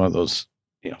movie. It's one of those,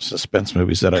 suspense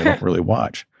movies that I don't really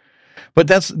watch. But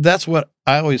that's what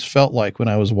I always felt like when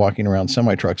I was walking around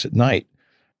semi trucks at night,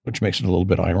 which makes it a little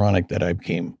bit ironic that I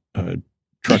became a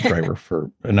truck driver for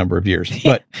a number of years.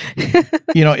 But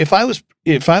if I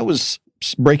was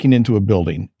breaking into a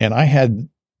building and I had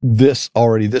this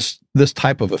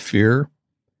type of a fear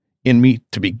in me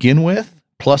to begin with,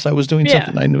 plus I was doing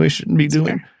something I knew I shouldn't be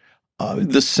doing,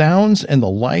 the sounds and the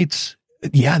lights,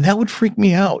 that would freak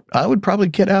me out. I would probably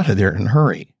get out of there and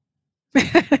hurry.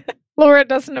 Laura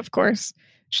doesn't, of course.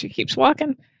 She keeps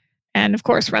walking and, of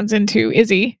course, runs into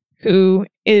Izzy, who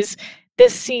is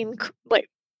this scene like,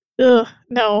 ugh,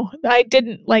 no, I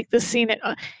didn't like this scene.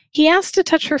 He asked to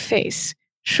touch her face.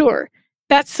 Sure,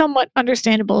 that's somewhat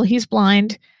understandable. He's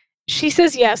blind. She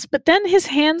says yes, but then his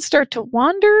hands start to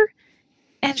wander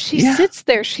and she sits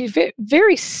there. She's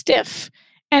very stiff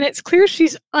and it's clear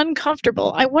she's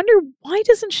uncomfortable. I wonder, why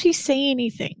doesn't she say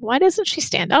anything? Why doesn't she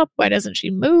stand up? Why doesn't she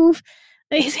move?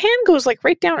 His hand goes like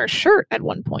right down her shirt at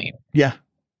one point. Yeah.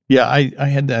 Yeah, I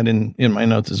had that in my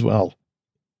notes as well.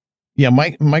 Yeah,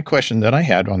 my question that I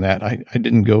had on that, I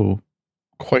didn't go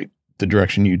quite the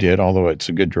direction you did, although it's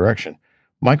a good direction.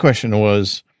 My question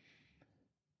was,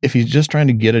 if he's just trying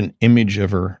to get an image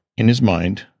of her in his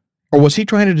mind, or was he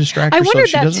trying to distract her so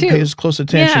she doesn't pay as close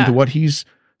attention to what he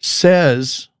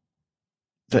says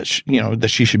that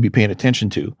she should be paying attention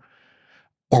to?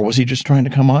 Or was he just trying to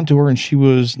come on to her and she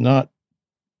was not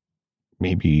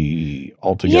maybe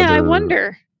altogether? Yeah, I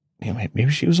wonder. Maybe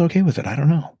she was okay with it. I don't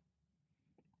know.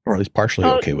 Or at least partially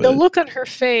okay with it. The look on her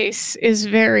face is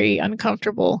very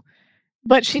uncomfortable,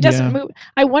 but she doesn't move.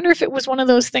 I wonder if it was one of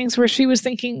those things where she was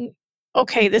thinking,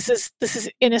 okay, this is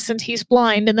innocent. He's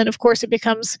blind. And then, of course, it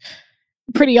becomes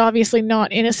pretty obviously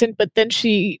not innocent, but then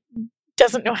she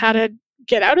doesn't know how to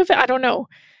get out of it. I don't know.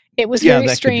 It was very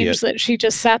strange that she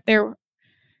just sat there,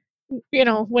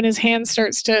 when his hand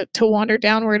starts to wander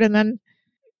downward, and then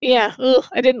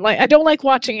I don't like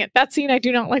watching it. That scene I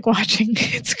do not like watching.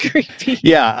 It's creepy.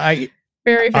 Yeah,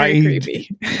 very creepy.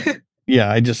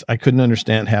 Yeah, I couldn't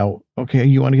understand how, okay,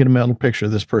 you want to get a mental picture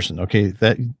of this person. Okay,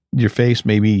 that your face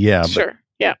maybe, sure.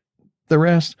 Yeah. The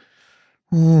rest,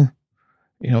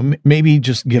 maybe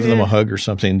just give them a hug or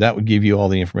something. That would give you all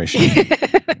the information.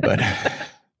 But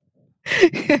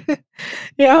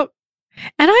yeah.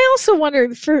 And I also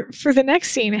wondered for the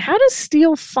next scene, how does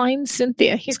Steele find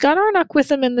Cynthia? He's got Arnok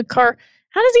with him in the car.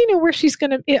 How does he know where she's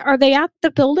going to? Are they at the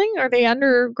building? Are they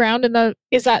underground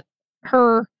is that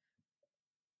her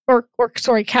or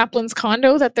Kaplan's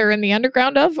condo that they're in the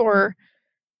underground of, or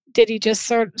did he just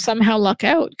somehow luck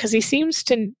out? Because he seems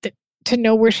to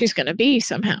know where she's going to be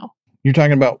somehow. You're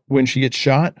talking about when she gets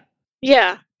shot?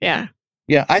 Yeah. Yeah,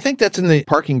 I think that's in the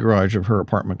parking garage of her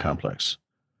apartment complex.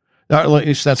 At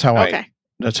least that's how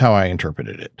I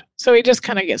interpreted it. So he just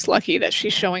kind of gets lucky that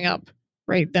she's showing up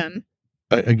right then.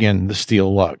 Again, the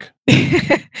Steele luck.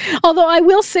 Although I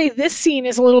will say this scene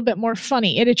is a little bit more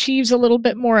funny. It achieves a little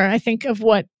bit more, I think, of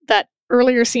what that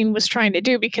earlier scene was trying to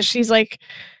do, because she's like,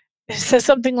 says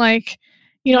something like,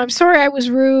 I'm sorry I was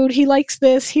rude. He likes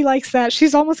this. He likes that.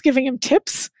 She's almost giving him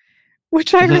tips,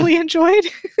 which I really enjoyed.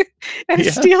 And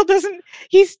Steele doesn't,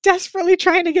 he's desperately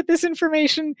trying to get this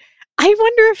information. I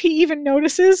wonder if he even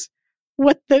notices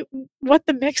what the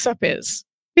mix-up is,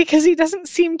 because he doesn't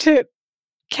seem to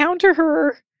counter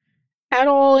her at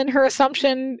all in her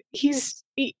assumption. He's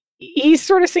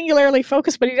sort of singularly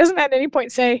focused, but he doesn't at any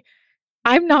point say,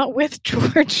 "I'm not with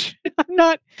George. I'm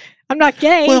not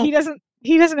gay." Well, he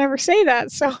doesn't ever say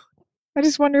that. So I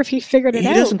just wonder if he figured it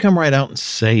out. He doesn't come right out and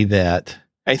say that.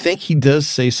 I think he does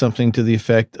say something to the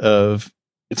effect of,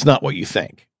 "It's not what you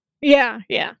think." Yeah.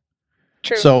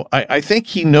 True. So I think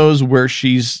he knows where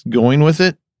she's going with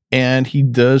it, and he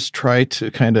does try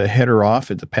to kind of head her off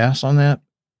at the pass on that.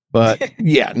 But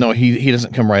he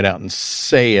doesn't come right out and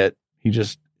say it. He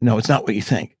just, no, it's not what you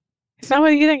think. It's not what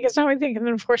you think. It's not what you think. And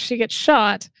then, of course, she gets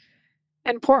shot,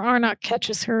 and poor Arnok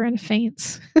catches her and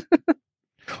faints.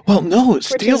 Well, no,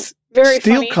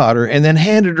 Steele caught her and then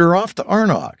handed her off to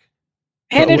Arnok.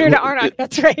 Handed her to Arnok.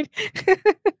 That's right.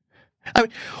 I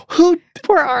mean,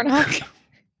 poor Arnok.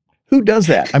 Who does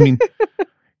that? I mean,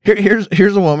 here's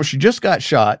a woman. She just got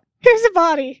shot. Here's a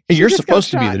body. You're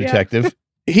supposed to be the detective.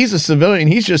 he's a civilian.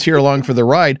 He's just here along for the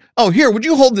ride. Oh, here, would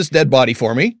you hold this dead body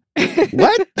for me?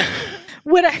 What?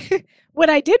 What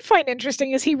I did find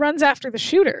interesting is he runs after the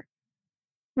shooter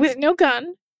with no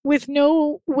gun, with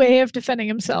no way of defending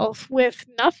himself, with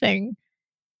nothing.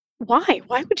 Why?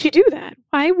 Why would you do that?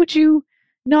 Why would you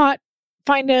not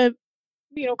find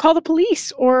call the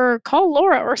police or call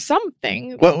Laura or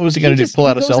something? What was he going to do? Pull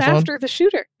out a cell phone? After the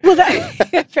shooter. Well,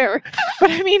 that fair.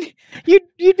 But I mean,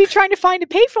 you'd be trying to find a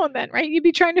payphone then, right? You'd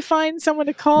be trying to find someone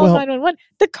to call 911.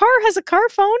 The car has a car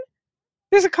phone.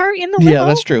 There's a car in the limo. Yeah,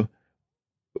 that's true.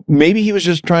 Maybe he was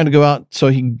just trying to go out so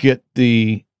he can get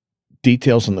the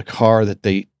details on the car that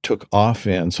they took off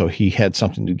in. So he had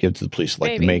something to give to the police,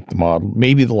 like the make, the model,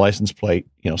 maybe the license plate,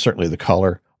 certainly the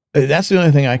color. That's the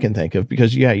only thing I can think of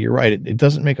because, yeah, you're right. It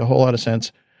doesn't make a whole lot of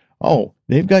sense. Oh,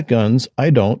 they've got guns. I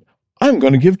don't. I'm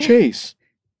going to give chase.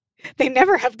 They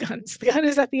never have guns. The gun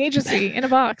is at the agency in a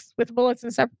box with bullets in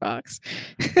a separate box.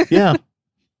 Yeah.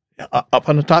 Up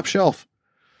on the top shelf.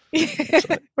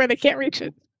 Where they can't reach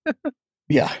it.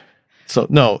 Yeah. So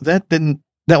no, that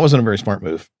wasn't a very smart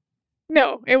move.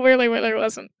 No, it really, really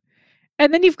wasn't.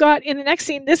 And then you've got in the next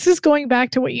scene, this is going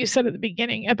back to what you said at the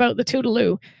beginning about the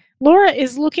Toodaloo. Laura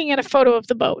is looking at a photo of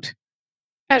the boat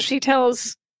as she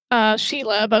tells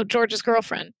Sheila about George's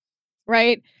girlfriend,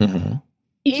 right? Mm-hmm.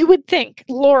 You would think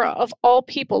Laura, of all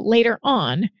people, later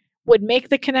on, would make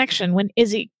the connection when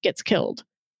Izzy gets killed.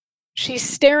 She's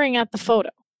staring at the photo.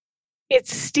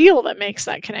 It's Steele that makes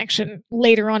that connection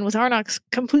later on with Arnock's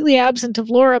completely absent of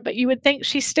Laura, but you would think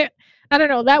I don't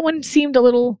know, that one seemed a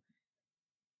little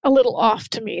off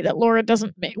to me, that Laura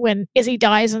doesn't, when Izzy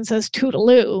dies and says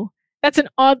Toodaloo, that's an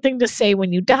odd thing to say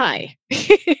when you die.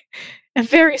 A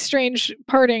very strange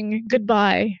parting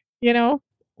goodbye,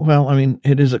 Well, I mean,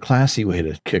 it is a classy way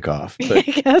to kick off. But,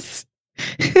 I guess.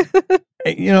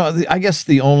 I guess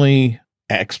the only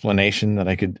explanation that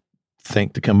I could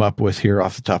think to come up with here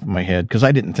off the top of my head, because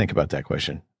I didn't think about that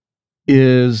question,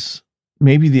 is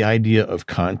maybe the idea of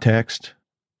context.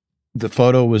 The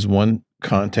photo was one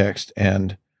context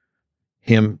and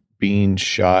him being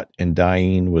shot and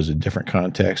dying was a different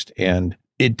context, and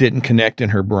it didn't connect in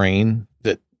her brain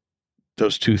that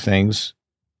those two things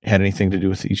had anything to do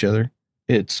with each other.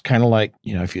 It's kind of like,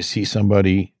 if you see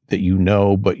somebody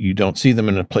that but you don't see them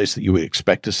in a place that you would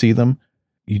expect to see them,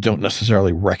 you don't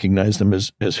necessarily recognize them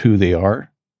as who they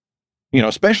are,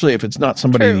 especially if it's not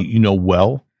somebody that you know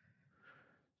well.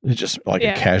 It's just like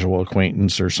a casual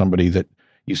acquaintance or somebody that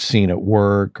you've seen at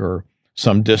work or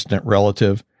some distant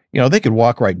relative. They could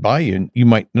walk right by you and you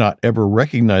might not ever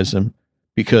recognize them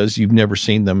because you've never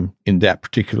seen them in that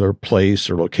particular place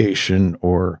or location.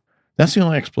 Or that's the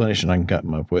only explanation I can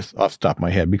come up with off the top of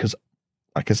my head, because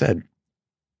like I said,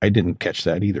 I didn't catch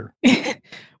that either.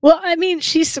 Well, I mean,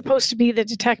 she's supposed to be the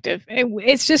detective.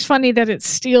 It's just funny that it's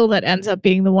Steele that ends up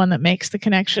being the one that makes the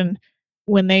connection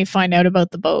when they find out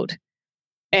about the boat.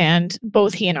 And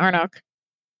both he and Arnock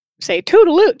say,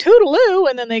 Toodaloo, Toodaloo,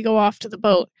 and then they go off to the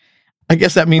boat. I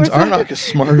guess that means Arnock is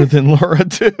smarter than Laura,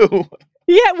 too.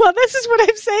 Yeah, well, this is what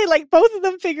I'm saying. Like, both of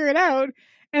them figure it out,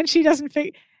 and she doesn't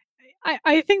figure...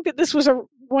 I think that this was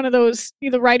one of those...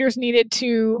 The writers needed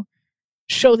to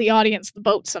show the audience the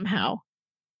boat somehow.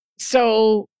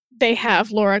 So they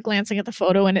have Laura glancing at the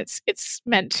photo, and it's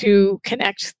meant to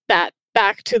connect that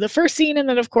back to the first scene, and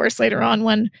then, of course, later on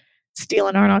when Steele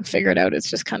and Arnock figure it out, it's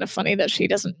just kind of funny that she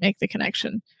doesn't make the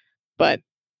connection. But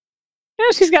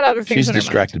she's got other things. She's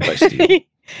distracted by Steele.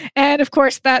 And of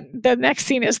course, the next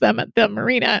scene is them at the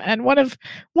marina, and one of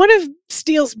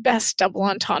Steele's best double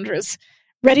entendres.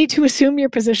 Ready to assume your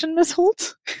position, Miss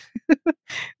Holt?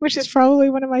 Which is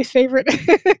probably one of my favorite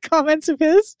comments of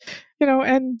his.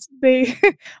 And they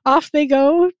off they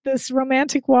go, this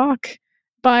romantic walk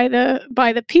by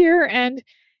the pier. And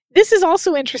this is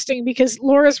also interesting because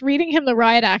Laura's reading him the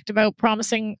riot act about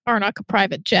promising Arnock a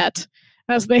private jet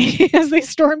as they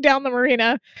storm down the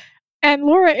marina. And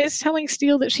Laura is telling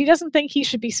Steele that she doesn't think he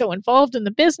should be so involved in the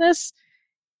business.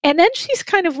 And then she's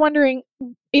kind of wondering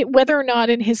whether or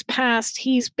not in his past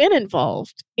he's been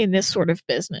involved in this sort of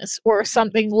business or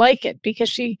something like it, because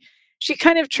she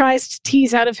kind of tries to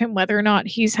tease out of him whether or not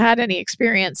he's had any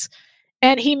experience.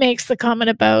 And he makes the comment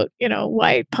about,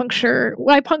 why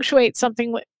punctuate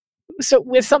something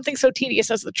with something so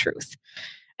tedious as the truth.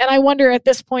 And I wonder at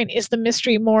this point, is the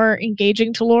mystery more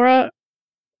engaging to Laura?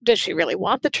 Does she really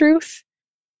want the truth?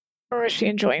 Or is she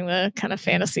enjoying the kind of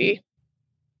fantasy?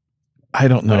 I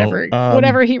don't know.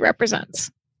 Whatever he represents.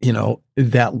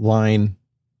 That line,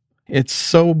 it's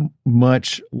so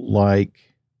much like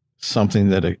something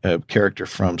that a character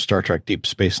from Star Trek Deep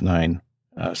Space Nine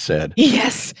said.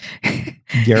 Yes.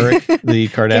 Garrick, the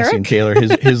Cardassian Garrick?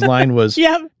 tailor, his line was,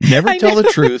 Yeah, never I tell know. the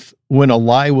truth when a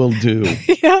lie will do.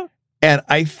 Yeah, And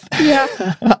Yeah.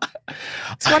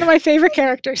 it's one of my favorite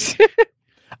characters.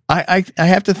 I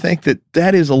have to think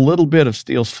that is a little bit of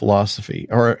Steele's philosophy,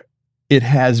 or it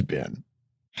has been.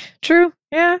 True.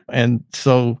 Yeah. And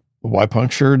so why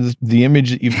puncture the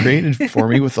image that you've created for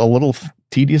me with a little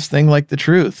tedious thing like the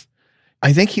truth?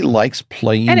 I think he likes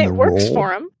playing And the it works role.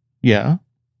 for him. Yeah.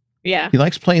 Yeah. He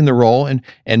likes playing the role,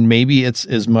 and maybe it's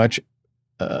as much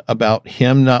about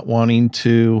him not wanting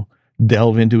to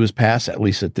delve into his past, at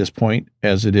least at this point,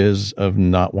 as it is of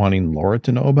not wanting Laura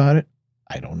to know about it.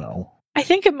 I don't know. I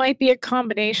think it might be a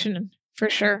combination for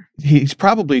sure. He's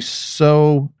probably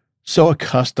so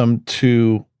accustomed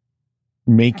to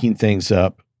making things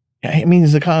up. I mean,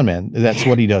 he's a con man. That's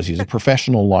what he does. He's a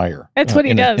professional liar. That's what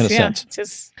he does. In a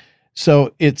sense.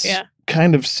 So it's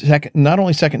kind of not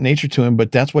only second nature to him,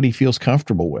 but that's what he feels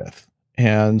comfortable with.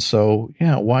 And so,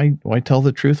 yeah, why tell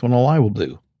the truth when a lie will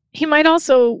do? He might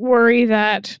also worry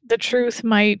that the truth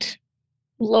might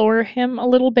lower him a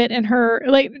little bit in her,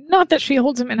 like, not that she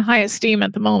holds him in high esteem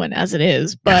at the moment as it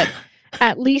is, but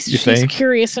at least she's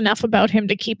curious enough about him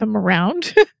to keep him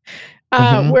around.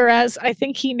 Whereas I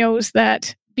think he knows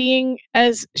that being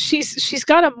as she's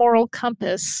got a moral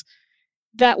compass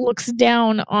that looks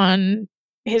down on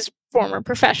his former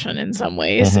profession in some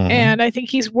ways. And I think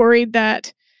he's worried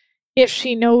that if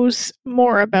she knows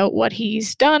more about what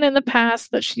he's done in the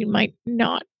past, that she might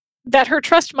not, that her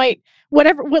trust might, what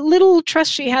little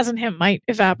trust she has in him might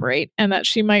evaporate, and that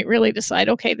she might really decide,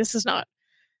 okay, this is not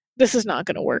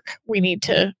going to work. You need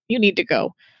to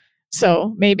go.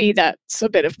 So maybe that's a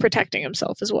bit of protecting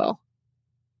himself as well.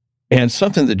 And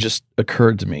something that just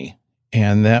occurred to me,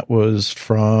 and that was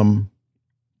from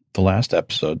the last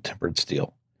episode, Tempered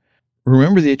Steel.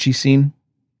 Remember the itchy scene?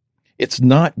 It's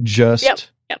not just Yep.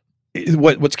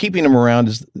 What's keeping him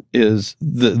around is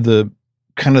the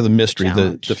kind of the mystery,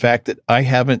 the fact that I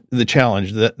haven't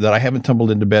that I haven't tumbled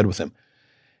into bed with him.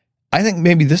 I think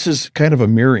maybe this is kind of a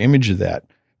mirror image of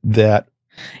that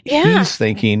he's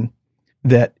thinking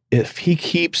that if he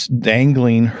keeps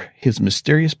dangling his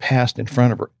mysterious past in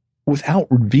front of her without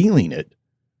revealing it,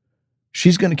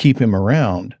 she's going to keep him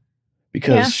around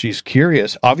because she's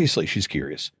curious. Obviously she's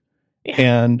curious. Yeah.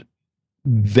 And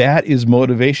that is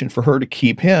motivation for her to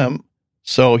keep him,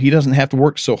 so he doesn't have to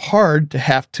work so hard to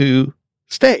have to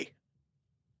stay.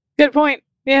 Good point.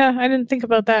 Yeah, I didn't think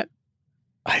about that.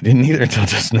 I didn't either until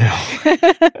just now.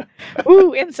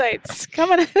 Ooh, insights.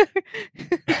 Come on.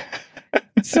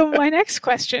 So my next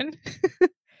question,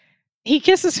 he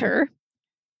kisses her.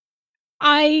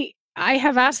 I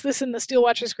have asked this in the Steel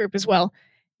Watchers group as well.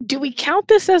 Do we count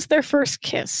this as their first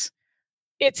kiss?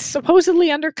 It's supposedly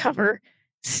undercover.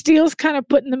 Steele's kind of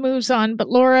putting the moves on, but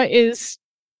Laura is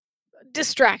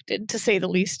distracted, to say the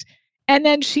least. And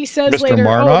then she says Mr. later,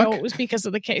 Marnock? oh, no, it was because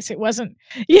of the case. It wasn't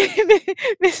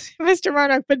Mr.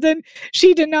 Marnock. But then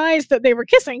she denies that they were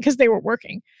kissing because they were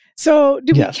working. So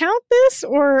do we count this,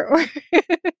 or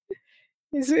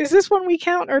is this one we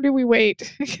count, or do we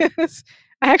wait? Because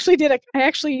I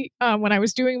actually when I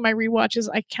was doing my rewatches,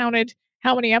 I counted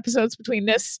how many episodes between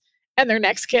this and their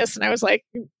next kiss, and I was like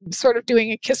sort of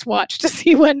doing a kiss watch to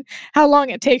see how long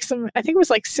it takes them. I think it was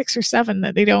like 6 or 7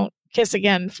 that they don't kiss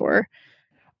again for.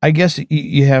 I guess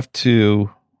you have to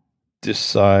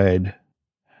decide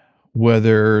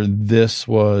whether this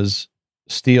was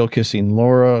Steele kissing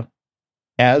Laura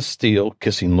as Steele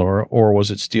kissing Laura, or was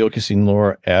it Steele kissing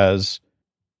Laura as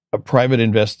a private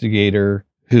investigator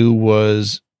who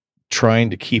was trying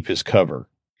to keep his cover.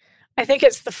 I think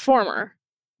it's the former,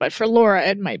 but for Laura,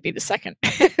 it might be the second.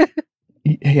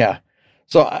 Yeah.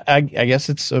 So I guess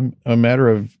it's a matter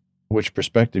of which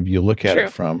perspective you look at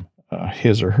it from,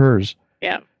 his or hers.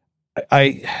 Yeah.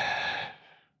 I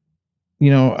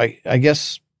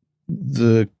guess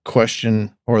the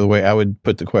question, or the way I would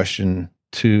put the question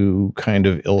to kind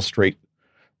of illustrate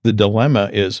the dilemma,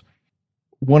 is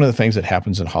one of the things that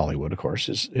happens in Hollywood, of course,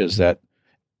 is that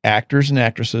actors and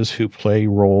actresses who play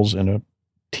roles in a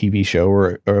TV show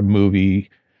or a movie,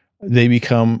 they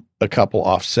become a couple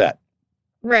offset.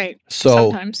 Right.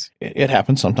 So sometimes it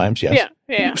happens sometimes, yes.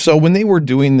 Yeah. So when they were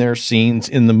doing their scenes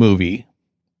in the movie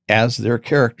as their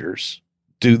characters,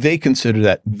 do they consider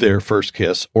that their first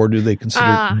kiss, or do they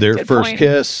consider their first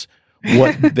kiss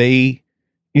what they,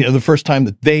 the first time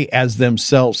that they as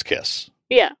themselves kiss?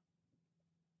 Yeah.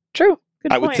 True.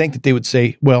 Good I point. would think that they would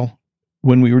say, well,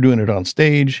 when we were doing it on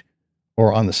stage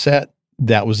or on the set,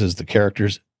 that was as the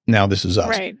characters. Now this is us.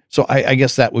 Right. So I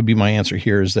guess that would be my answer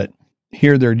here, is that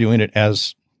here they're doing it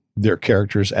as their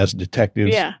characters, as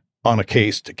detectives on a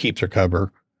case to keep their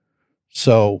cover.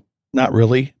 So not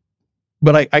really.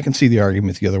 But I can see the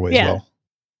argument the other way as well.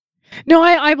 No,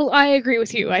 I agree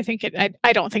with you. I think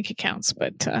I don't think it counts,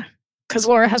 but because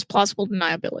Laura has plausible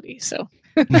deniability, so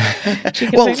she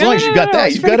can as long as you've got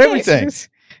that, you've got everything.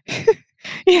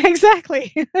 Yeah,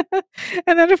 exactly.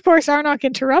 And then of course Arnok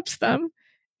interrupts them,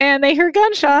 and they hear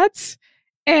gunshots.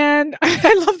 And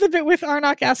I love the bit with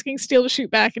Arnok asking Steele to shoot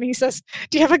back, and he says,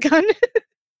 "Do you have a gun?"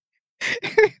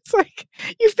 It's like,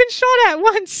 you've been shot at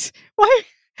once. Why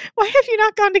have you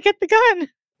not gone to get the gun?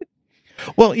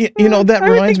 Well, that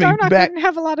reminds me. Arnok didn't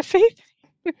have a lot of faith.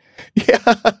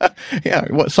 Yeah.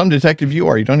 What, some detective you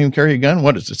are? You don't even carry a gun?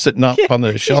 What is it, sitting up on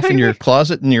the shelf in your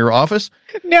closet in your office?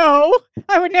 No,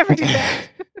 I would never do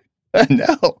that.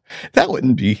 No, that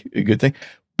wouldn't be a good thing.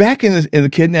 Back in the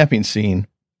kidnapping scene,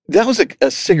 that was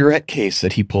a cigarette case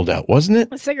that he pulled out, wasn't it?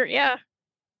 A cigarette, yeah.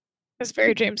 It's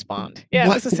very James Bond. Yeah, it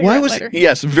was a cigarette why was lighter.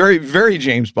 Yes, very, very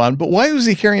James Bond. But why was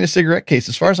he carrying a cigarette case?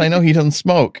 As far as I know, he doesn't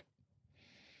smoke.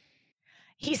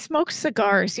 He smokes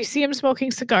cigars. You see him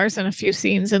smoking cigars in a few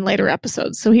scenes in later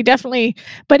episodes. So he definitely,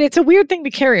 but it's a weird thing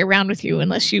to carry around with you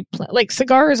unless you, like,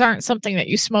 cigars aren't something that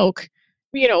you smoke,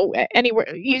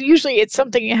 anywhere. Usually it's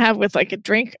something you have with like a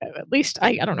drink. At least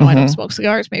I don't know. I don't smoke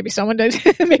cigars. Maybe someone does.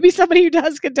 Maybe somebody who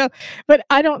does could tell. But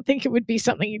I don't think it would be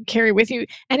something you'd carry with you.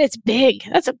 And it's big.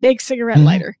 That's a big cigarette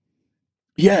lighter.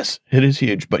 Yes, it is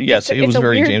huge. But yes, it was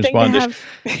very James Bondish.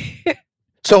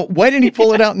 So why didn't he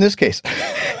pull it out in this case?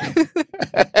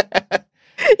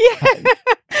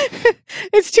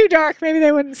 It's too dark. Maybe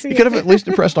they wouldn't see it. He could have at least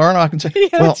impressed Arnok and say,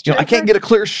 I can't get a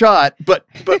clear shot, but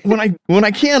when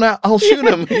I can, I'll shoot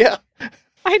him. Yeah.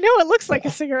 I know it looks like a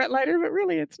cigarette lighter, but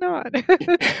really it's not.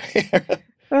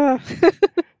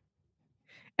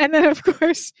 And then, of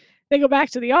course, they go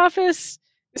back to the office.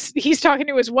 He's talking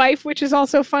to his wife, which is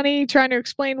also funny, trying to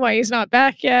explain why he's not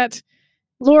back yet.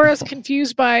 Laura's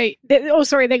confused by...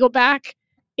 they go back.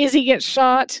 Izzy gets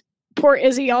shot. Poor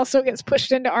Izzy also gets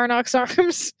pushed into Arnok's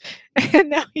arms. And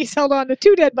now he's held on to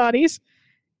 2 dead bodies.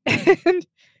 And,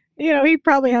 he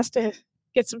probably has to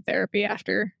get some therapy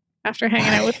after hanging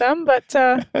out with them. But,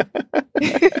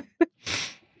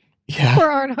 yeah. Poor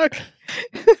Arnok.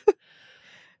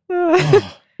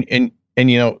 And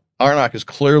Arnok is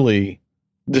clearly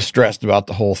distressed about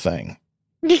the whole thing.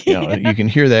 You can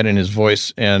hear that in his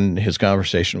voice and his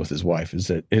conversation with his wife. Is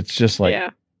that it's just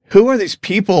like, who are these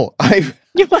people? Why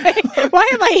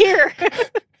am I here?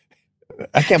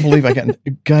 I can't believe I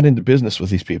got into business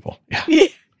with these people. Yeah.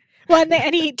 Well,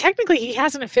 and he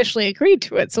hasn't officially agreed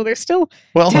to it, so they're still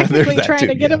technically trying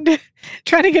to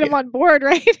get him on board,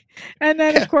 right? And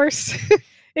then of course,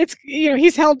 it's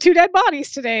he's held 2 dead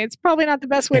bodies today. It's probably not the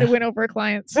best way to win over a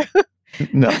client. So.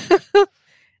 No.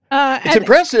 It's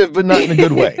impressive, but not in a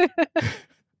good way.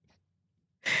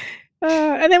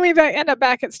 And then we end up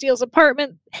back at Steele's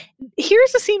apartment.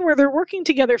 Here's a scene where they're working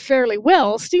together fairly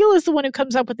well. Steele is the one who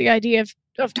comes up with the idea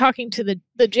of talking to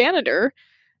the janitor.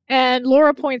 And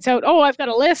Laura points out, I've got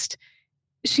a list.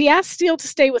 She asks Steele to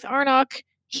stay with Arnok.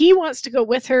 He wants to go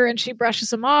with her, and she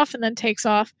brushes him off and then takes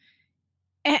off.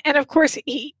 And of course,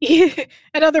 he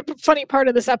another funny part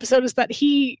of this episode is that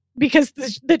because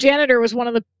the janitor was one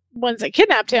of the ones that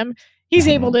kidnapped him, he's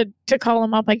able to call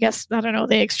him up. I guess, I don't know,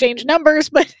 they exchange numbers,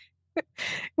 but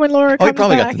when Laura comes he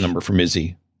probably back, got the number from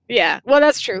Izzy. Yeah, well,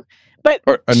 that's true. But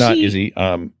or not Izzy,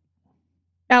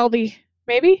 Albie,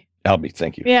 maybe? Albie,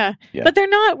 thank you. Yeah, but they're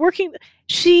not working.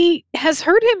 She has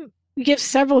heard him give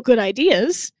several good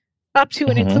ideas, up to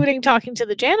and including talking to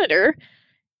the janitor,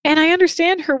 and I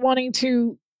understand her wanting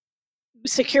to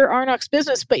secure Arnok's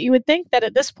business, but you would think that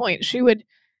at this point she would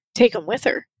take him with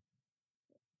her.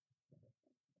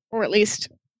 Or at least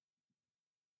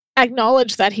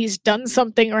acknowledge that he's done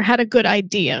something or had a good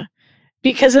idea.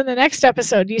 Because in the next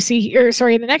episode, in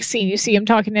the next scene, you see him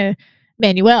talking to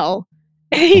Manuel.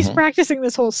 And he's practicing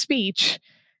this whole speech.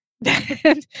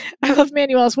 And I love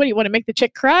Manuel's, what do you want to make the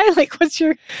chick cry? Like, what's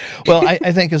your... Well,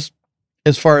 I think as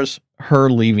far as her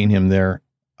leaving him there,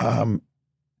 I'm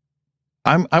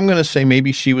going to say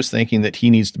maybe she was thinking that he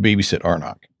needs to babysit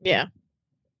Arnok. Yeah.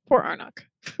 Poor Arnok.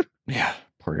 Yeah,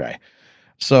 poor guy.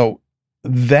 So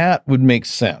that would make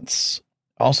sense.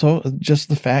 Also, just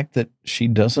the fact that she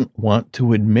doesn't want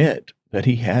to admit that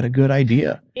he had a good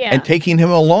idea. Yeah. And taking him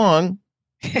along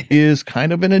is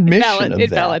kind of an admission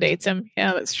it validates him.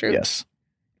 Yeah, that's true. Yes.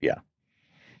 Yeah.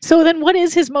 So then what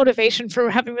is his motivation for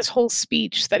having this whole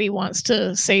speech that he wants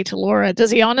to say to Laura?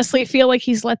 Does he honestly feel like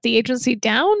he's let the agency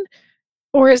down?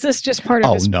 Or is this just part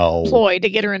of his ploy to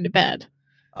get her into bed?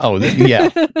 Oh, yeah.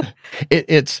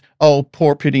 It's,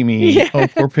 poor pity me. Yeah. Oh,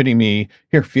 poor pity me.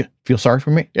 Here, feel sorry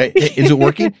for me. Is it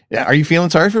working? Are you feeling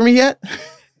sorry for me yet?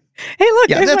 Hey, look,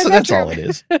 Yeah, there's my that's all bedroom. it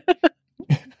is.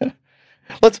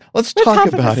 Let's talk hop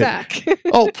in the about it. sack.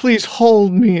 Oh, please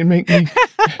hold me and make me.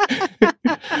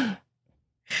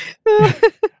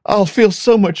 I'll feel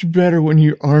so much better when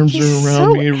your arms He's are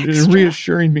around so me and extra.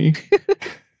 reassuring me.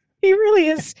 He really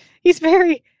is.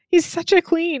 He's such a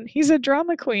queen. He's a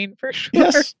drama queen for sure.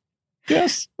 Yes.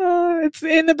 Yes. It's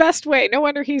in the best way. No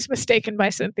wonder he's mistaken by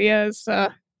Cynthia as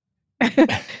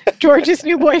George's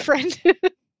new boyfriend.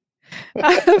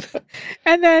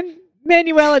 And then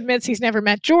Manuel admits he's never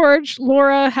met George.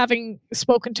 Laura, having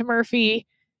spoken to Murphy,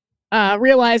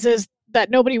 realizes that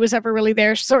nobody was ever really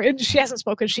there. So she hasn't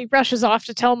spoken. She rushes off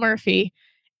to tell Murphy,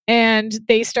 and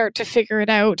they start to figure it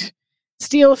out.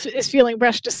 Steele is feeling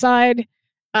brushed aside.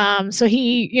 So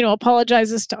he,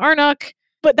 apologizes to Arnok.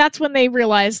 But that's when they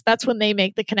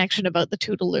make the connection about the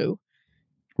Toodaloo.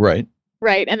 Right.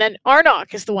 Right. And then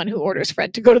Arnok is the one who orders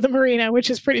Fred to go to the marina,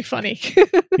 which is pretty funny.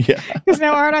 Yeah. Because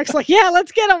now Arnok's like, yeah,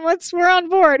 let's get him. We're on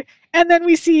board. And then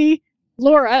we see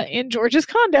Laura in George's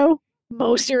condo,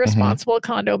 most irresponsible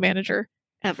condo manager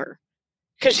ever.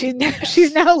 Because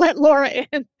she's now let Laura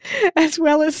in, as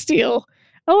well as Steele.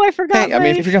 Oh, I forgot. Hey, I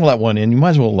mean, if you're going to let one in, you might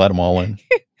as well let them all in.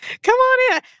 Come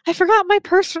on in. I forgot my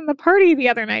purse from the party the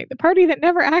other night. The party that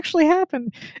never actually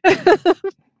happened.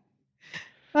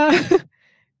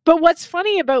 But what's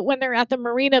funny about when they're at the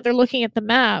marina, they're looking at the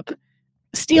map.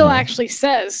 Steele actually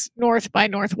says north by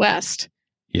northwest.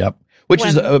 Yep. Which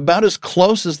is about as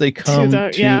close as they come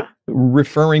to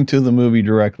referring to the movie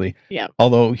directly. Yeah.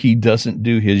 Although he doesn't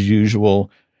do his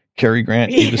usual Cary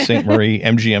Grant, Eva St. Marie,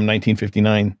 MGM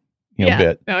 1959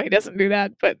 bit. No, he doesn't do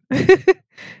that. But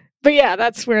but yeah,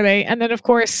 that's where and then of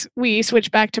course we switch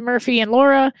back to Murphy and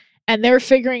Laura, and they're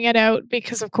figuring it out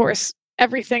because of course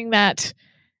everything that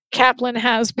Kaplan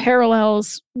has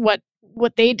parallels what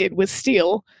they did with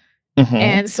Steele. Mm-hmm.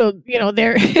 And so,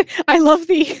 they're I love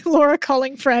the Laura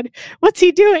calling Fred, what's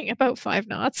he doing? About 5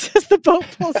 knots as the boat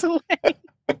pulls away.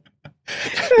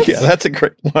 Yeah, that's a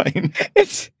great line.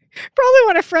 It's probably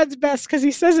one of Fred's best because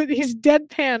he says it, he's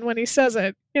deadpan when he says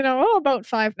it, about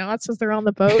 5 knots as they're on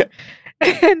the boat.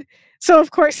 And so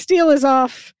of course Steele is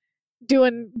off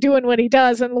doing what he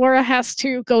does, and Laura has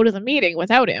to go to the meeting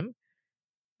without him.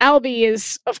 Albie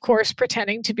is, of course,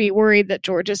 pretending to be worried that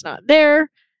George is not there.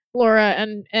 Laura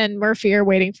and Murphy are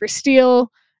waiting for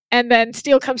Steele. And then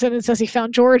Steele comes in and says he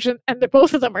found George, and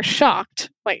both of them are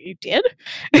shocked. Like, you did?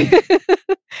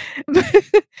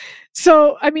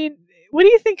 So, I mean, what do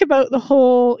you think about the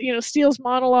whole, Steele's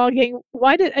monologuing?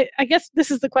 Why I guess this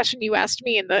is the question you asked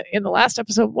me in the last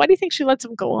episode. Why do you think she lets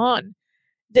him go on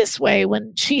this way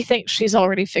when she thinks she's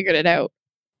already figured it out?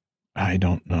 I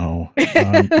don't know.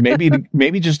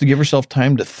 Maybe just to give herself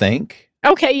time to think.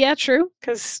 Okay, yeah, true.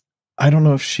 Because I don't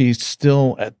know if she's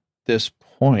still at this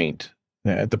point,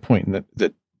 at the point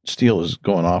that Steele is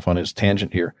going off on his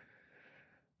tangent here.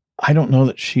 I don't know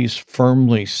that she's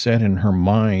firmly set in her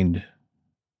mind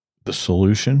the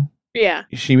solution. Yeah.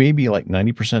 She may be like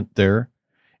 90% there.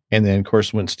 And then, of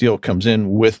course, when Steele comes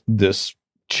in with this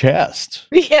chest.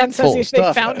 Yeah, and says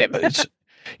they found him.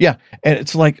 Yeah. And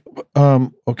it's like,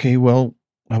 okay, well,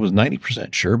 I was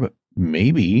 90% sure, but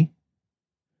maybe.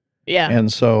 Yeah.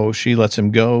 And so she lets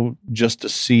him go just to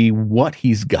see what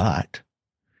he's got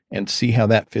and see how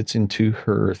that fits into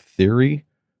her theory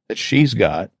that she's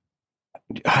got.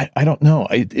 I don't know.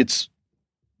 It's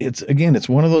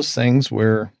one of those things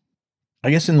where I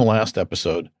guess in the last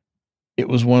episode, it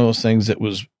was one of those things that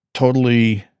was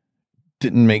totally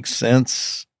didn't make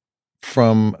sense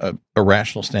from a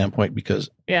rational standpoint because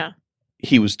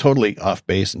he was totally off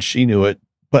base and she knew it.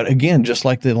 But again, just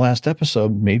like the last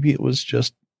episode, maybe it was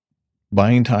just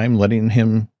buying time, letting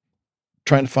him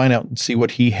trying to find out and see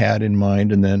what he had in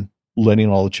mind and then letting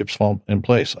all the chips fall in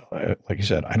place. Like you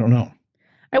said, I don't know.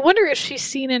 I wonder if she's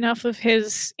seen enough of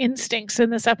his instincts in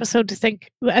this episode to think,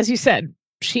 as you said,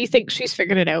 she thinks she's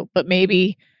figured it out, but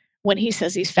maybe when he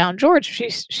says he's found George,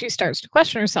 she starts to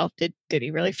question herself. Did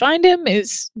he really find him?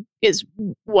 Is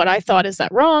what I thought, is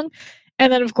that wrong?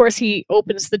 And then of course he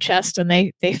opens the chest and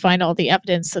they find all the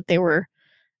evidence that they were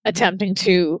attempting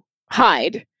to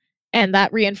hide. And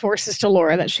that reinforces to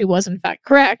Laura that she was in fact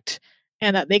correct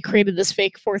and that they created this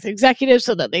fake fourth executive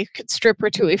so that they could strip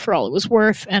Rattouille for all it was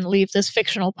worth and leave this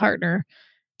fictional partner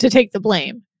to take the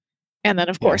blame. And then,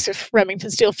 of course, if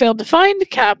Remington Steele failed to find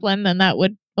Kaplan, then that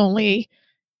would only,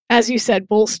 as you said,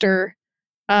 bolster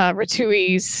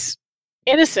Rattouille's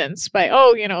innocence by,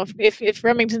 if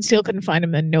Remington Steele couldn't find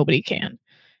him, then nobody can.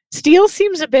 Steele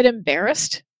seems a bit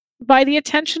embarrassed by the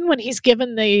attention when he's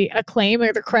given the acclaim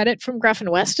or the credit from Gruff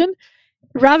and Weston.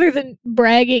 Rather than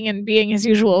bragging and being his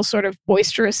usual sort of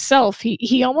boisterous self,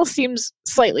 he almost seems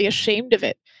slightly ashamed of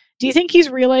it. Do you think he's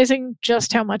realizing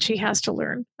just how much he has to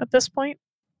learn at this point?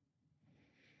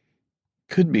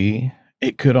 Could be.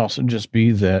 It could also just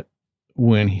be that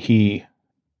when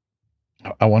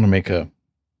I want to make a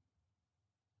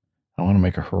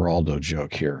Geraldo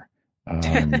joke here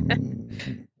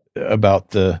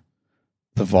about the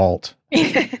vault.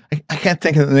 I can't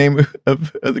think of the name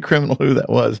of the criminal who that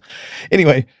was.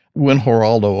 Anyway, when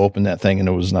Geraldo opened that thing and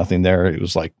there was nothing there, it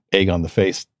was like egg on the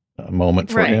face moment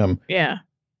for him. Yeah.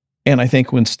 And I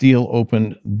think when Steele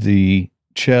opened the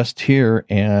chest here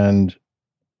and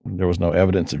there was no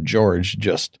evidence of George,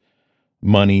 just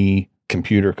money,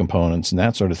 computer components, and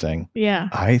that sort of thing. Yeah.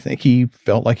 I think he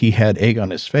felt like he had egg on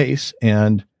his face.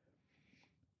 And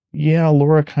yeah,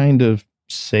 Laura kind of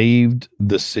saved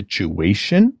the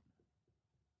situation,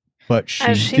 but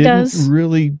she didn't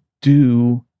really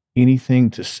do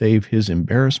anything to save his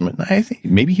embarrassment. And I think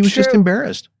maybe he was just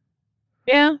embarrassed.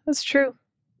 Yeah, that's true.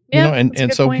 Yeah,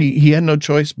 and so he had no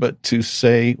choice but to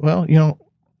say, well,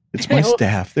 it's my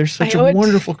staff. They're such a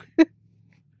wonderful.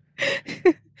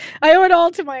 I owe it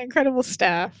all to my incredible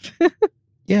staff.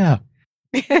 Yeah.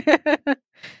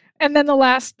 And then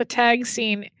the tag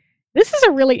scene. This is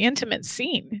a really intimate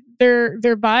scene.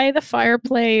 They're by the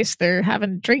fireplace. They're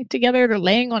having a drink together. They're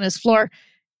laying on his floor.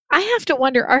 I have to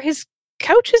wonder, are his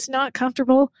couches not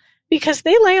comfortable? Because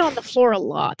they lay on the floor a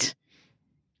lot.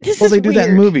 They do that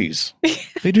in movies.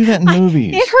 They do that in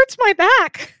movies. It hurts my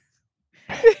back.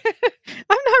 I'm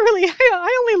not really.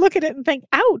 I only look at it and think,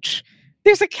 ouch.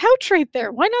 There's a couch right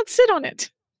there. Why not sit on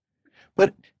it?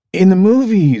 But in the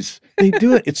movies, they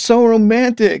do it. It's so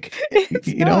romantic. It's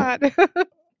not.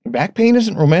 Back pain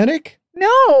isn't romantic?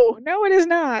 No, it is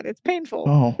not. It's painful.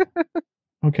 Oh,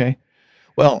 okay.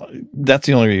 Well, that's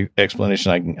the only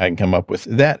explanation I can come up with.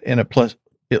 That and plus,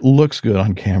 it looks good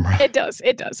on camera. It does.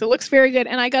 It looks very good.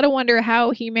 And I got to wonder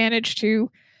how he managed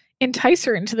to entice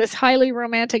her into this highly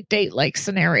romantic date-like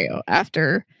scenario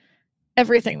after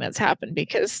everything that's happened,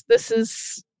 because this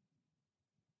is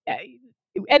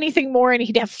anything more and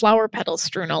he'd have flower petals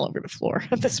strewn all over the floor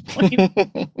at this point.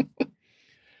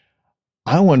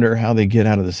 I wonder how they get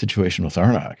out of the situation with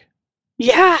Arnok.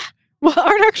 Yeah. Well,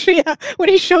 Arnok, when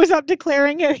he shows up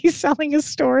declaring it, he's selling his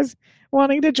stores,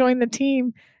 wanting to join the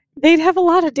team. They'd have a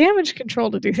lot of damage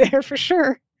control to do there for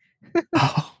sure.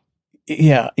 Oh,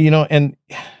 yeah. And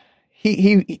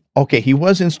he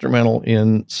was instrumental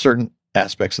in certain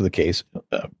aspects of the case.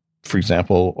 For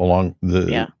example, along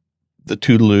the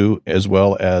Toodaloo, as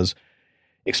well as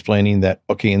explaining that,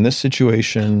 okay, in this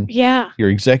situation, your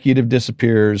executive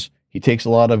disappears. He takes a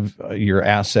lot of your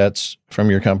assets from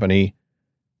your company.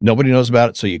 Nobody knows about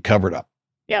it, so you cover it up.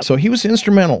 Yep. So he was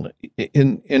instrumental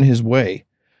in his way.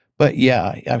 But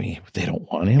yeah, I mean, they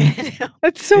don't want him.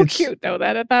 It's so cute though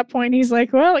that at that point he's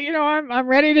like, well, I'm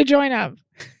ready to join up.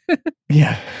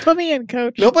 Yeah. Put me in,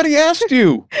 coach. Nobody asked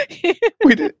you.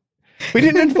 We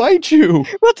didn't invite you.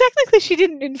 Well, technically she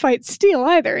didn't invite Steele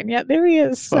either, and yet there he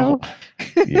is. So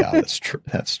yeah, that's true.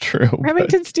 That's true.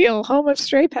 Remington Steele, home of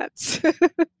stray pets.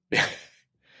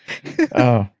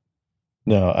 Oh.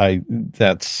 No,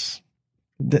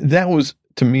 that was,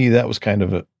 to me, that was kind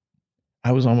of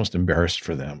I was almost embarrassed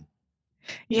for them.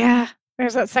 Yeah,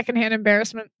 there's that secondhand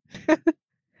embarrassment.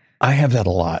 I have that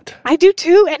a lot. I do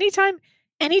too.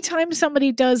 Anytime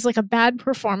somebody does like a bad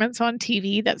performance on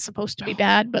TV that's supposed to be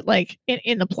bad, but like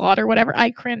in the plot or whatever,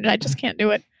 I cringe. I just can't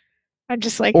do it. I'm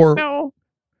just like, no.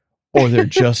 Or they're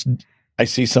just, I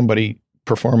see somebody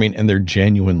performing and they're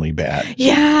genuinely bad.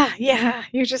 Yeah.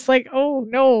 You're just like, oh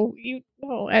no,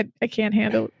 I can't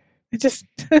handle it. It just,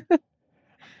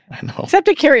 I know. Except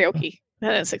at karaoke.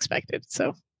 That is expected.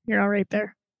 So you're all right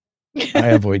there. I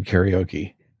avoid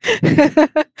karaoke.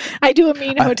 I do a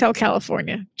mean Hotel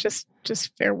California. Just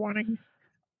fair warning.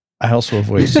 I also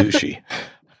avoid sushi.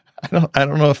 I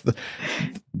don't know if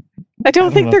I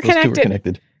don't think they're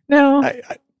connected. No.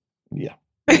 Yeah.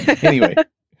 Anyway.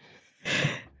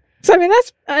 So I mean,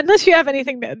 that's, unless you have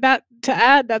anything that to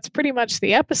add, that's pretty much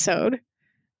the episode.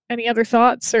 Any other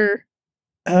thoughts or?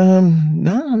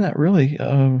 No, not really.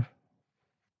 The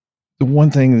one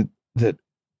thing that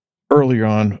earlier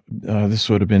on, this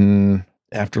would have been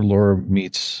after Laura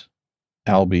meets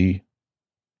Albie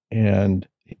and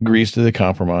agrees to the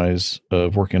compromise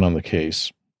of working on the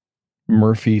case.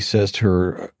 Murphy says to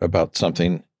her about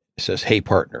something, says, "Hey,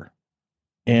 partner."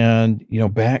 And,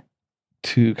 back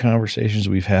to conversations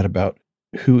we've had about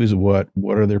who is what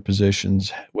are their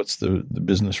positions, what's the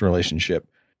business relationship.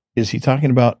 Is he talking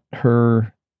about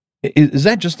her? Is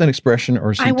that just an expression,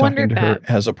 or is he talking to her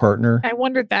as a partner? I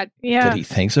wondered that. Yeah. That he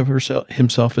thinks of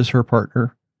himself as her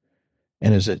partner?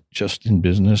 And is it just in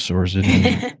business, or is it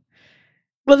in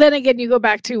Well, then again, you go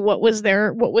back to what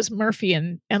was Murphy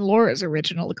and Laura's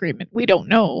original agreement. We don't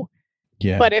know.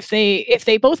 Yeah. But if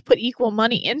they both put equal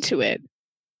money into it,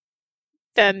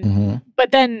 then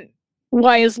but then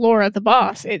why is Laura the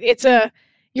boss?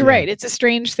 You're right. It's a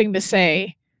strange thing to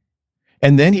say.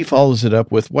 And then he follows it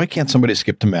up with, why can't somebody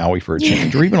skip to Maui for a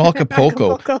change? Or even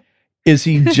Acapulco. Is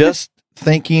he just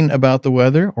thinking about the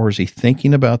weather, or is he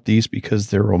thinking about these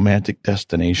because they're romantic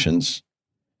destinations?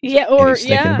 Yeah, or and he's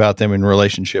thinking about them in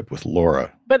relationship with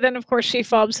Laura. But then, of course, she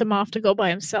fobs him off to go by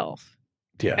himself.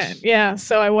 Yes. And,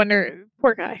 so I wonder,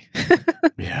 poor guy.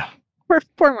 Yeah. Poor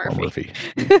Murphy.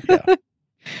 Yeah.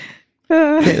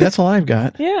 Okay, that's all I've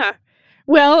got. Yeah.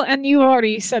 Well, and you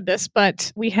already said this,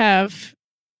 but we have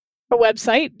a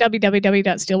website,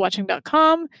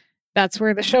 www.steelewatching.com. That's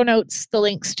where the show notes, the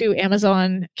links to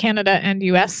Amazon, Canada, and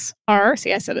US are.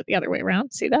 See, I said it the other way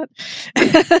around. See that?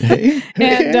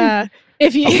 And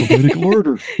if you alphabetical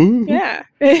order. Yeah.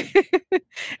 It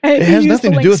has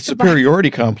nothing to do with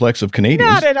superiority complex of Canadians.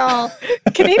 Not at all.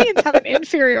 Canadians have an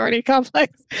inferiority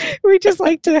complex. We just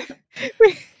like to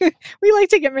we like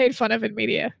to get made fun of in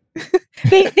media.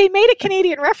 They made a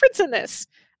Canadian reference in this.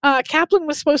 Kaplan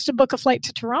was supposed to book a flight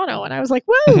to Toronto, and I was like,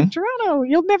 whoa, Toronto,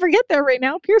 you'll never get there right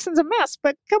now. Pearson's a mess,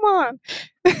 but come on.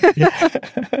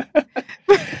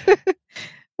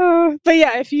 But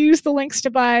yeah, if you use the links to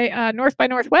buy North by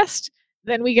Northwest,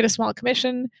 then we get a small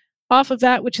commission off of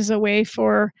that, which is a way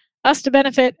for us to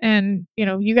benefit and,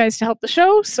 you guys to help the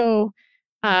show. So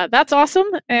that's awesome.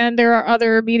 And there are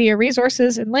other media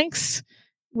resources and links,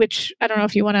 which I don't know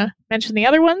if you want to mention the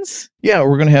other ones. Yeah,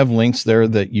 we're going to have links there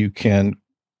that you can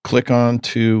click on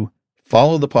to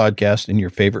follow the podcast in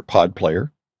your favorite pod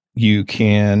player. You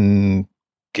can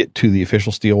get to the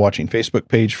official Steele Watching Facebook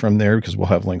page from there, because we'll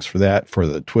have links for that, for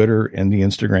the Twitter and the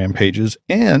Instagram pages,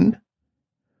 and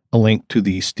a link to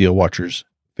the Steele Watchers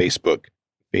Facebook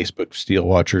Steele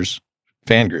Watchers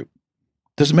fan group.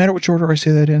 Does it matter which order I say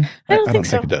that in? I don't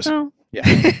think it does. No.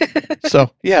 Yeah.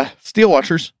 So yeah, Steele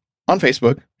Watchers on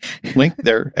Facebook, link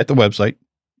there at the website.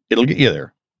 It'll get you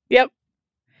there. Yep.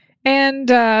 And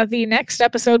the next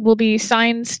episode will be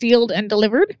Signed, Steeled, and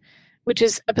Delivered, which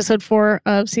is episode 4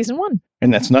 of season 1.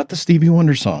 And that's not the Stevie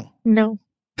Wonder song. No.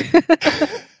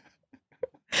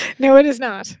 No, it is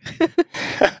not.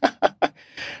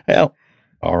 Well,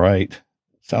 all right.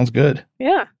 Sounds good.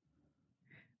 Yeah.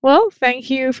 Well, thank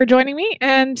you for joining me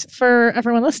and for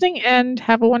everyone listening, and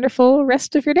have a wonderful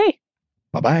rest of your day.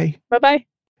 Bye-bye. Bye-bye.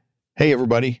 Hey,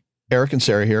 everybody. Eric and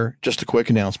Sarah here. Just a quick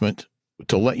announcement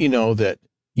to let you know that,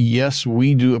 yes,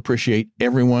 we do appreciate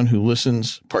everyone who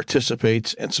listens,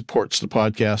 participates, and supports the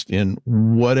podcast in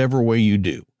whatever way you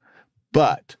do.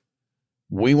 But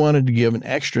we wanted to give an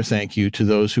extra thank you to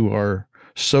those who are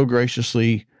so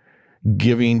graciously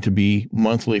giving to be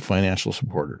monthly financial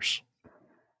supporters.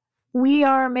 We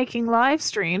are making live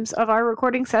streams of our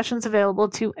recording sessions available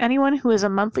to anyone who is a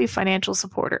monthly financial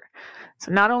supporter.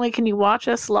 So not only can you watch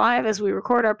us live as we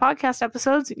record our podcast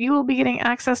episodes, you will be getting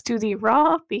access to the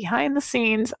raw,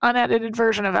 behind-the-scenes, unedited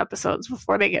version of episodes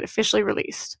before they get officially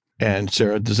released. And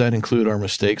Sarah, does that include our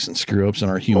mistakes and screw-ups and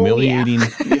our humiliating?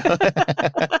 Oh, yeah.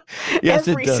 Yes,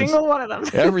 every it does. Single one of them.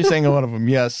 Every single one of them,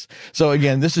 yes. So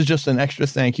again, this is just an extra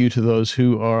thank you to those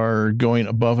who are going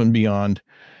above and beyond.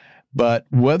 But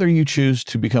whether you choose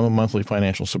to become a monthly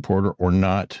financial supporter or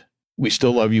not, we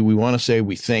still love you. We want to say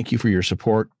we thank you for your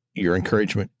support, your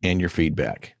encouragement, and your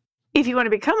feedback. If you want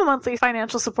to become a monthly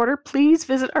financial supporter, please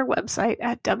visit our website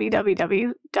at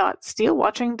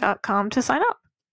www.steelewatching.com to sign up.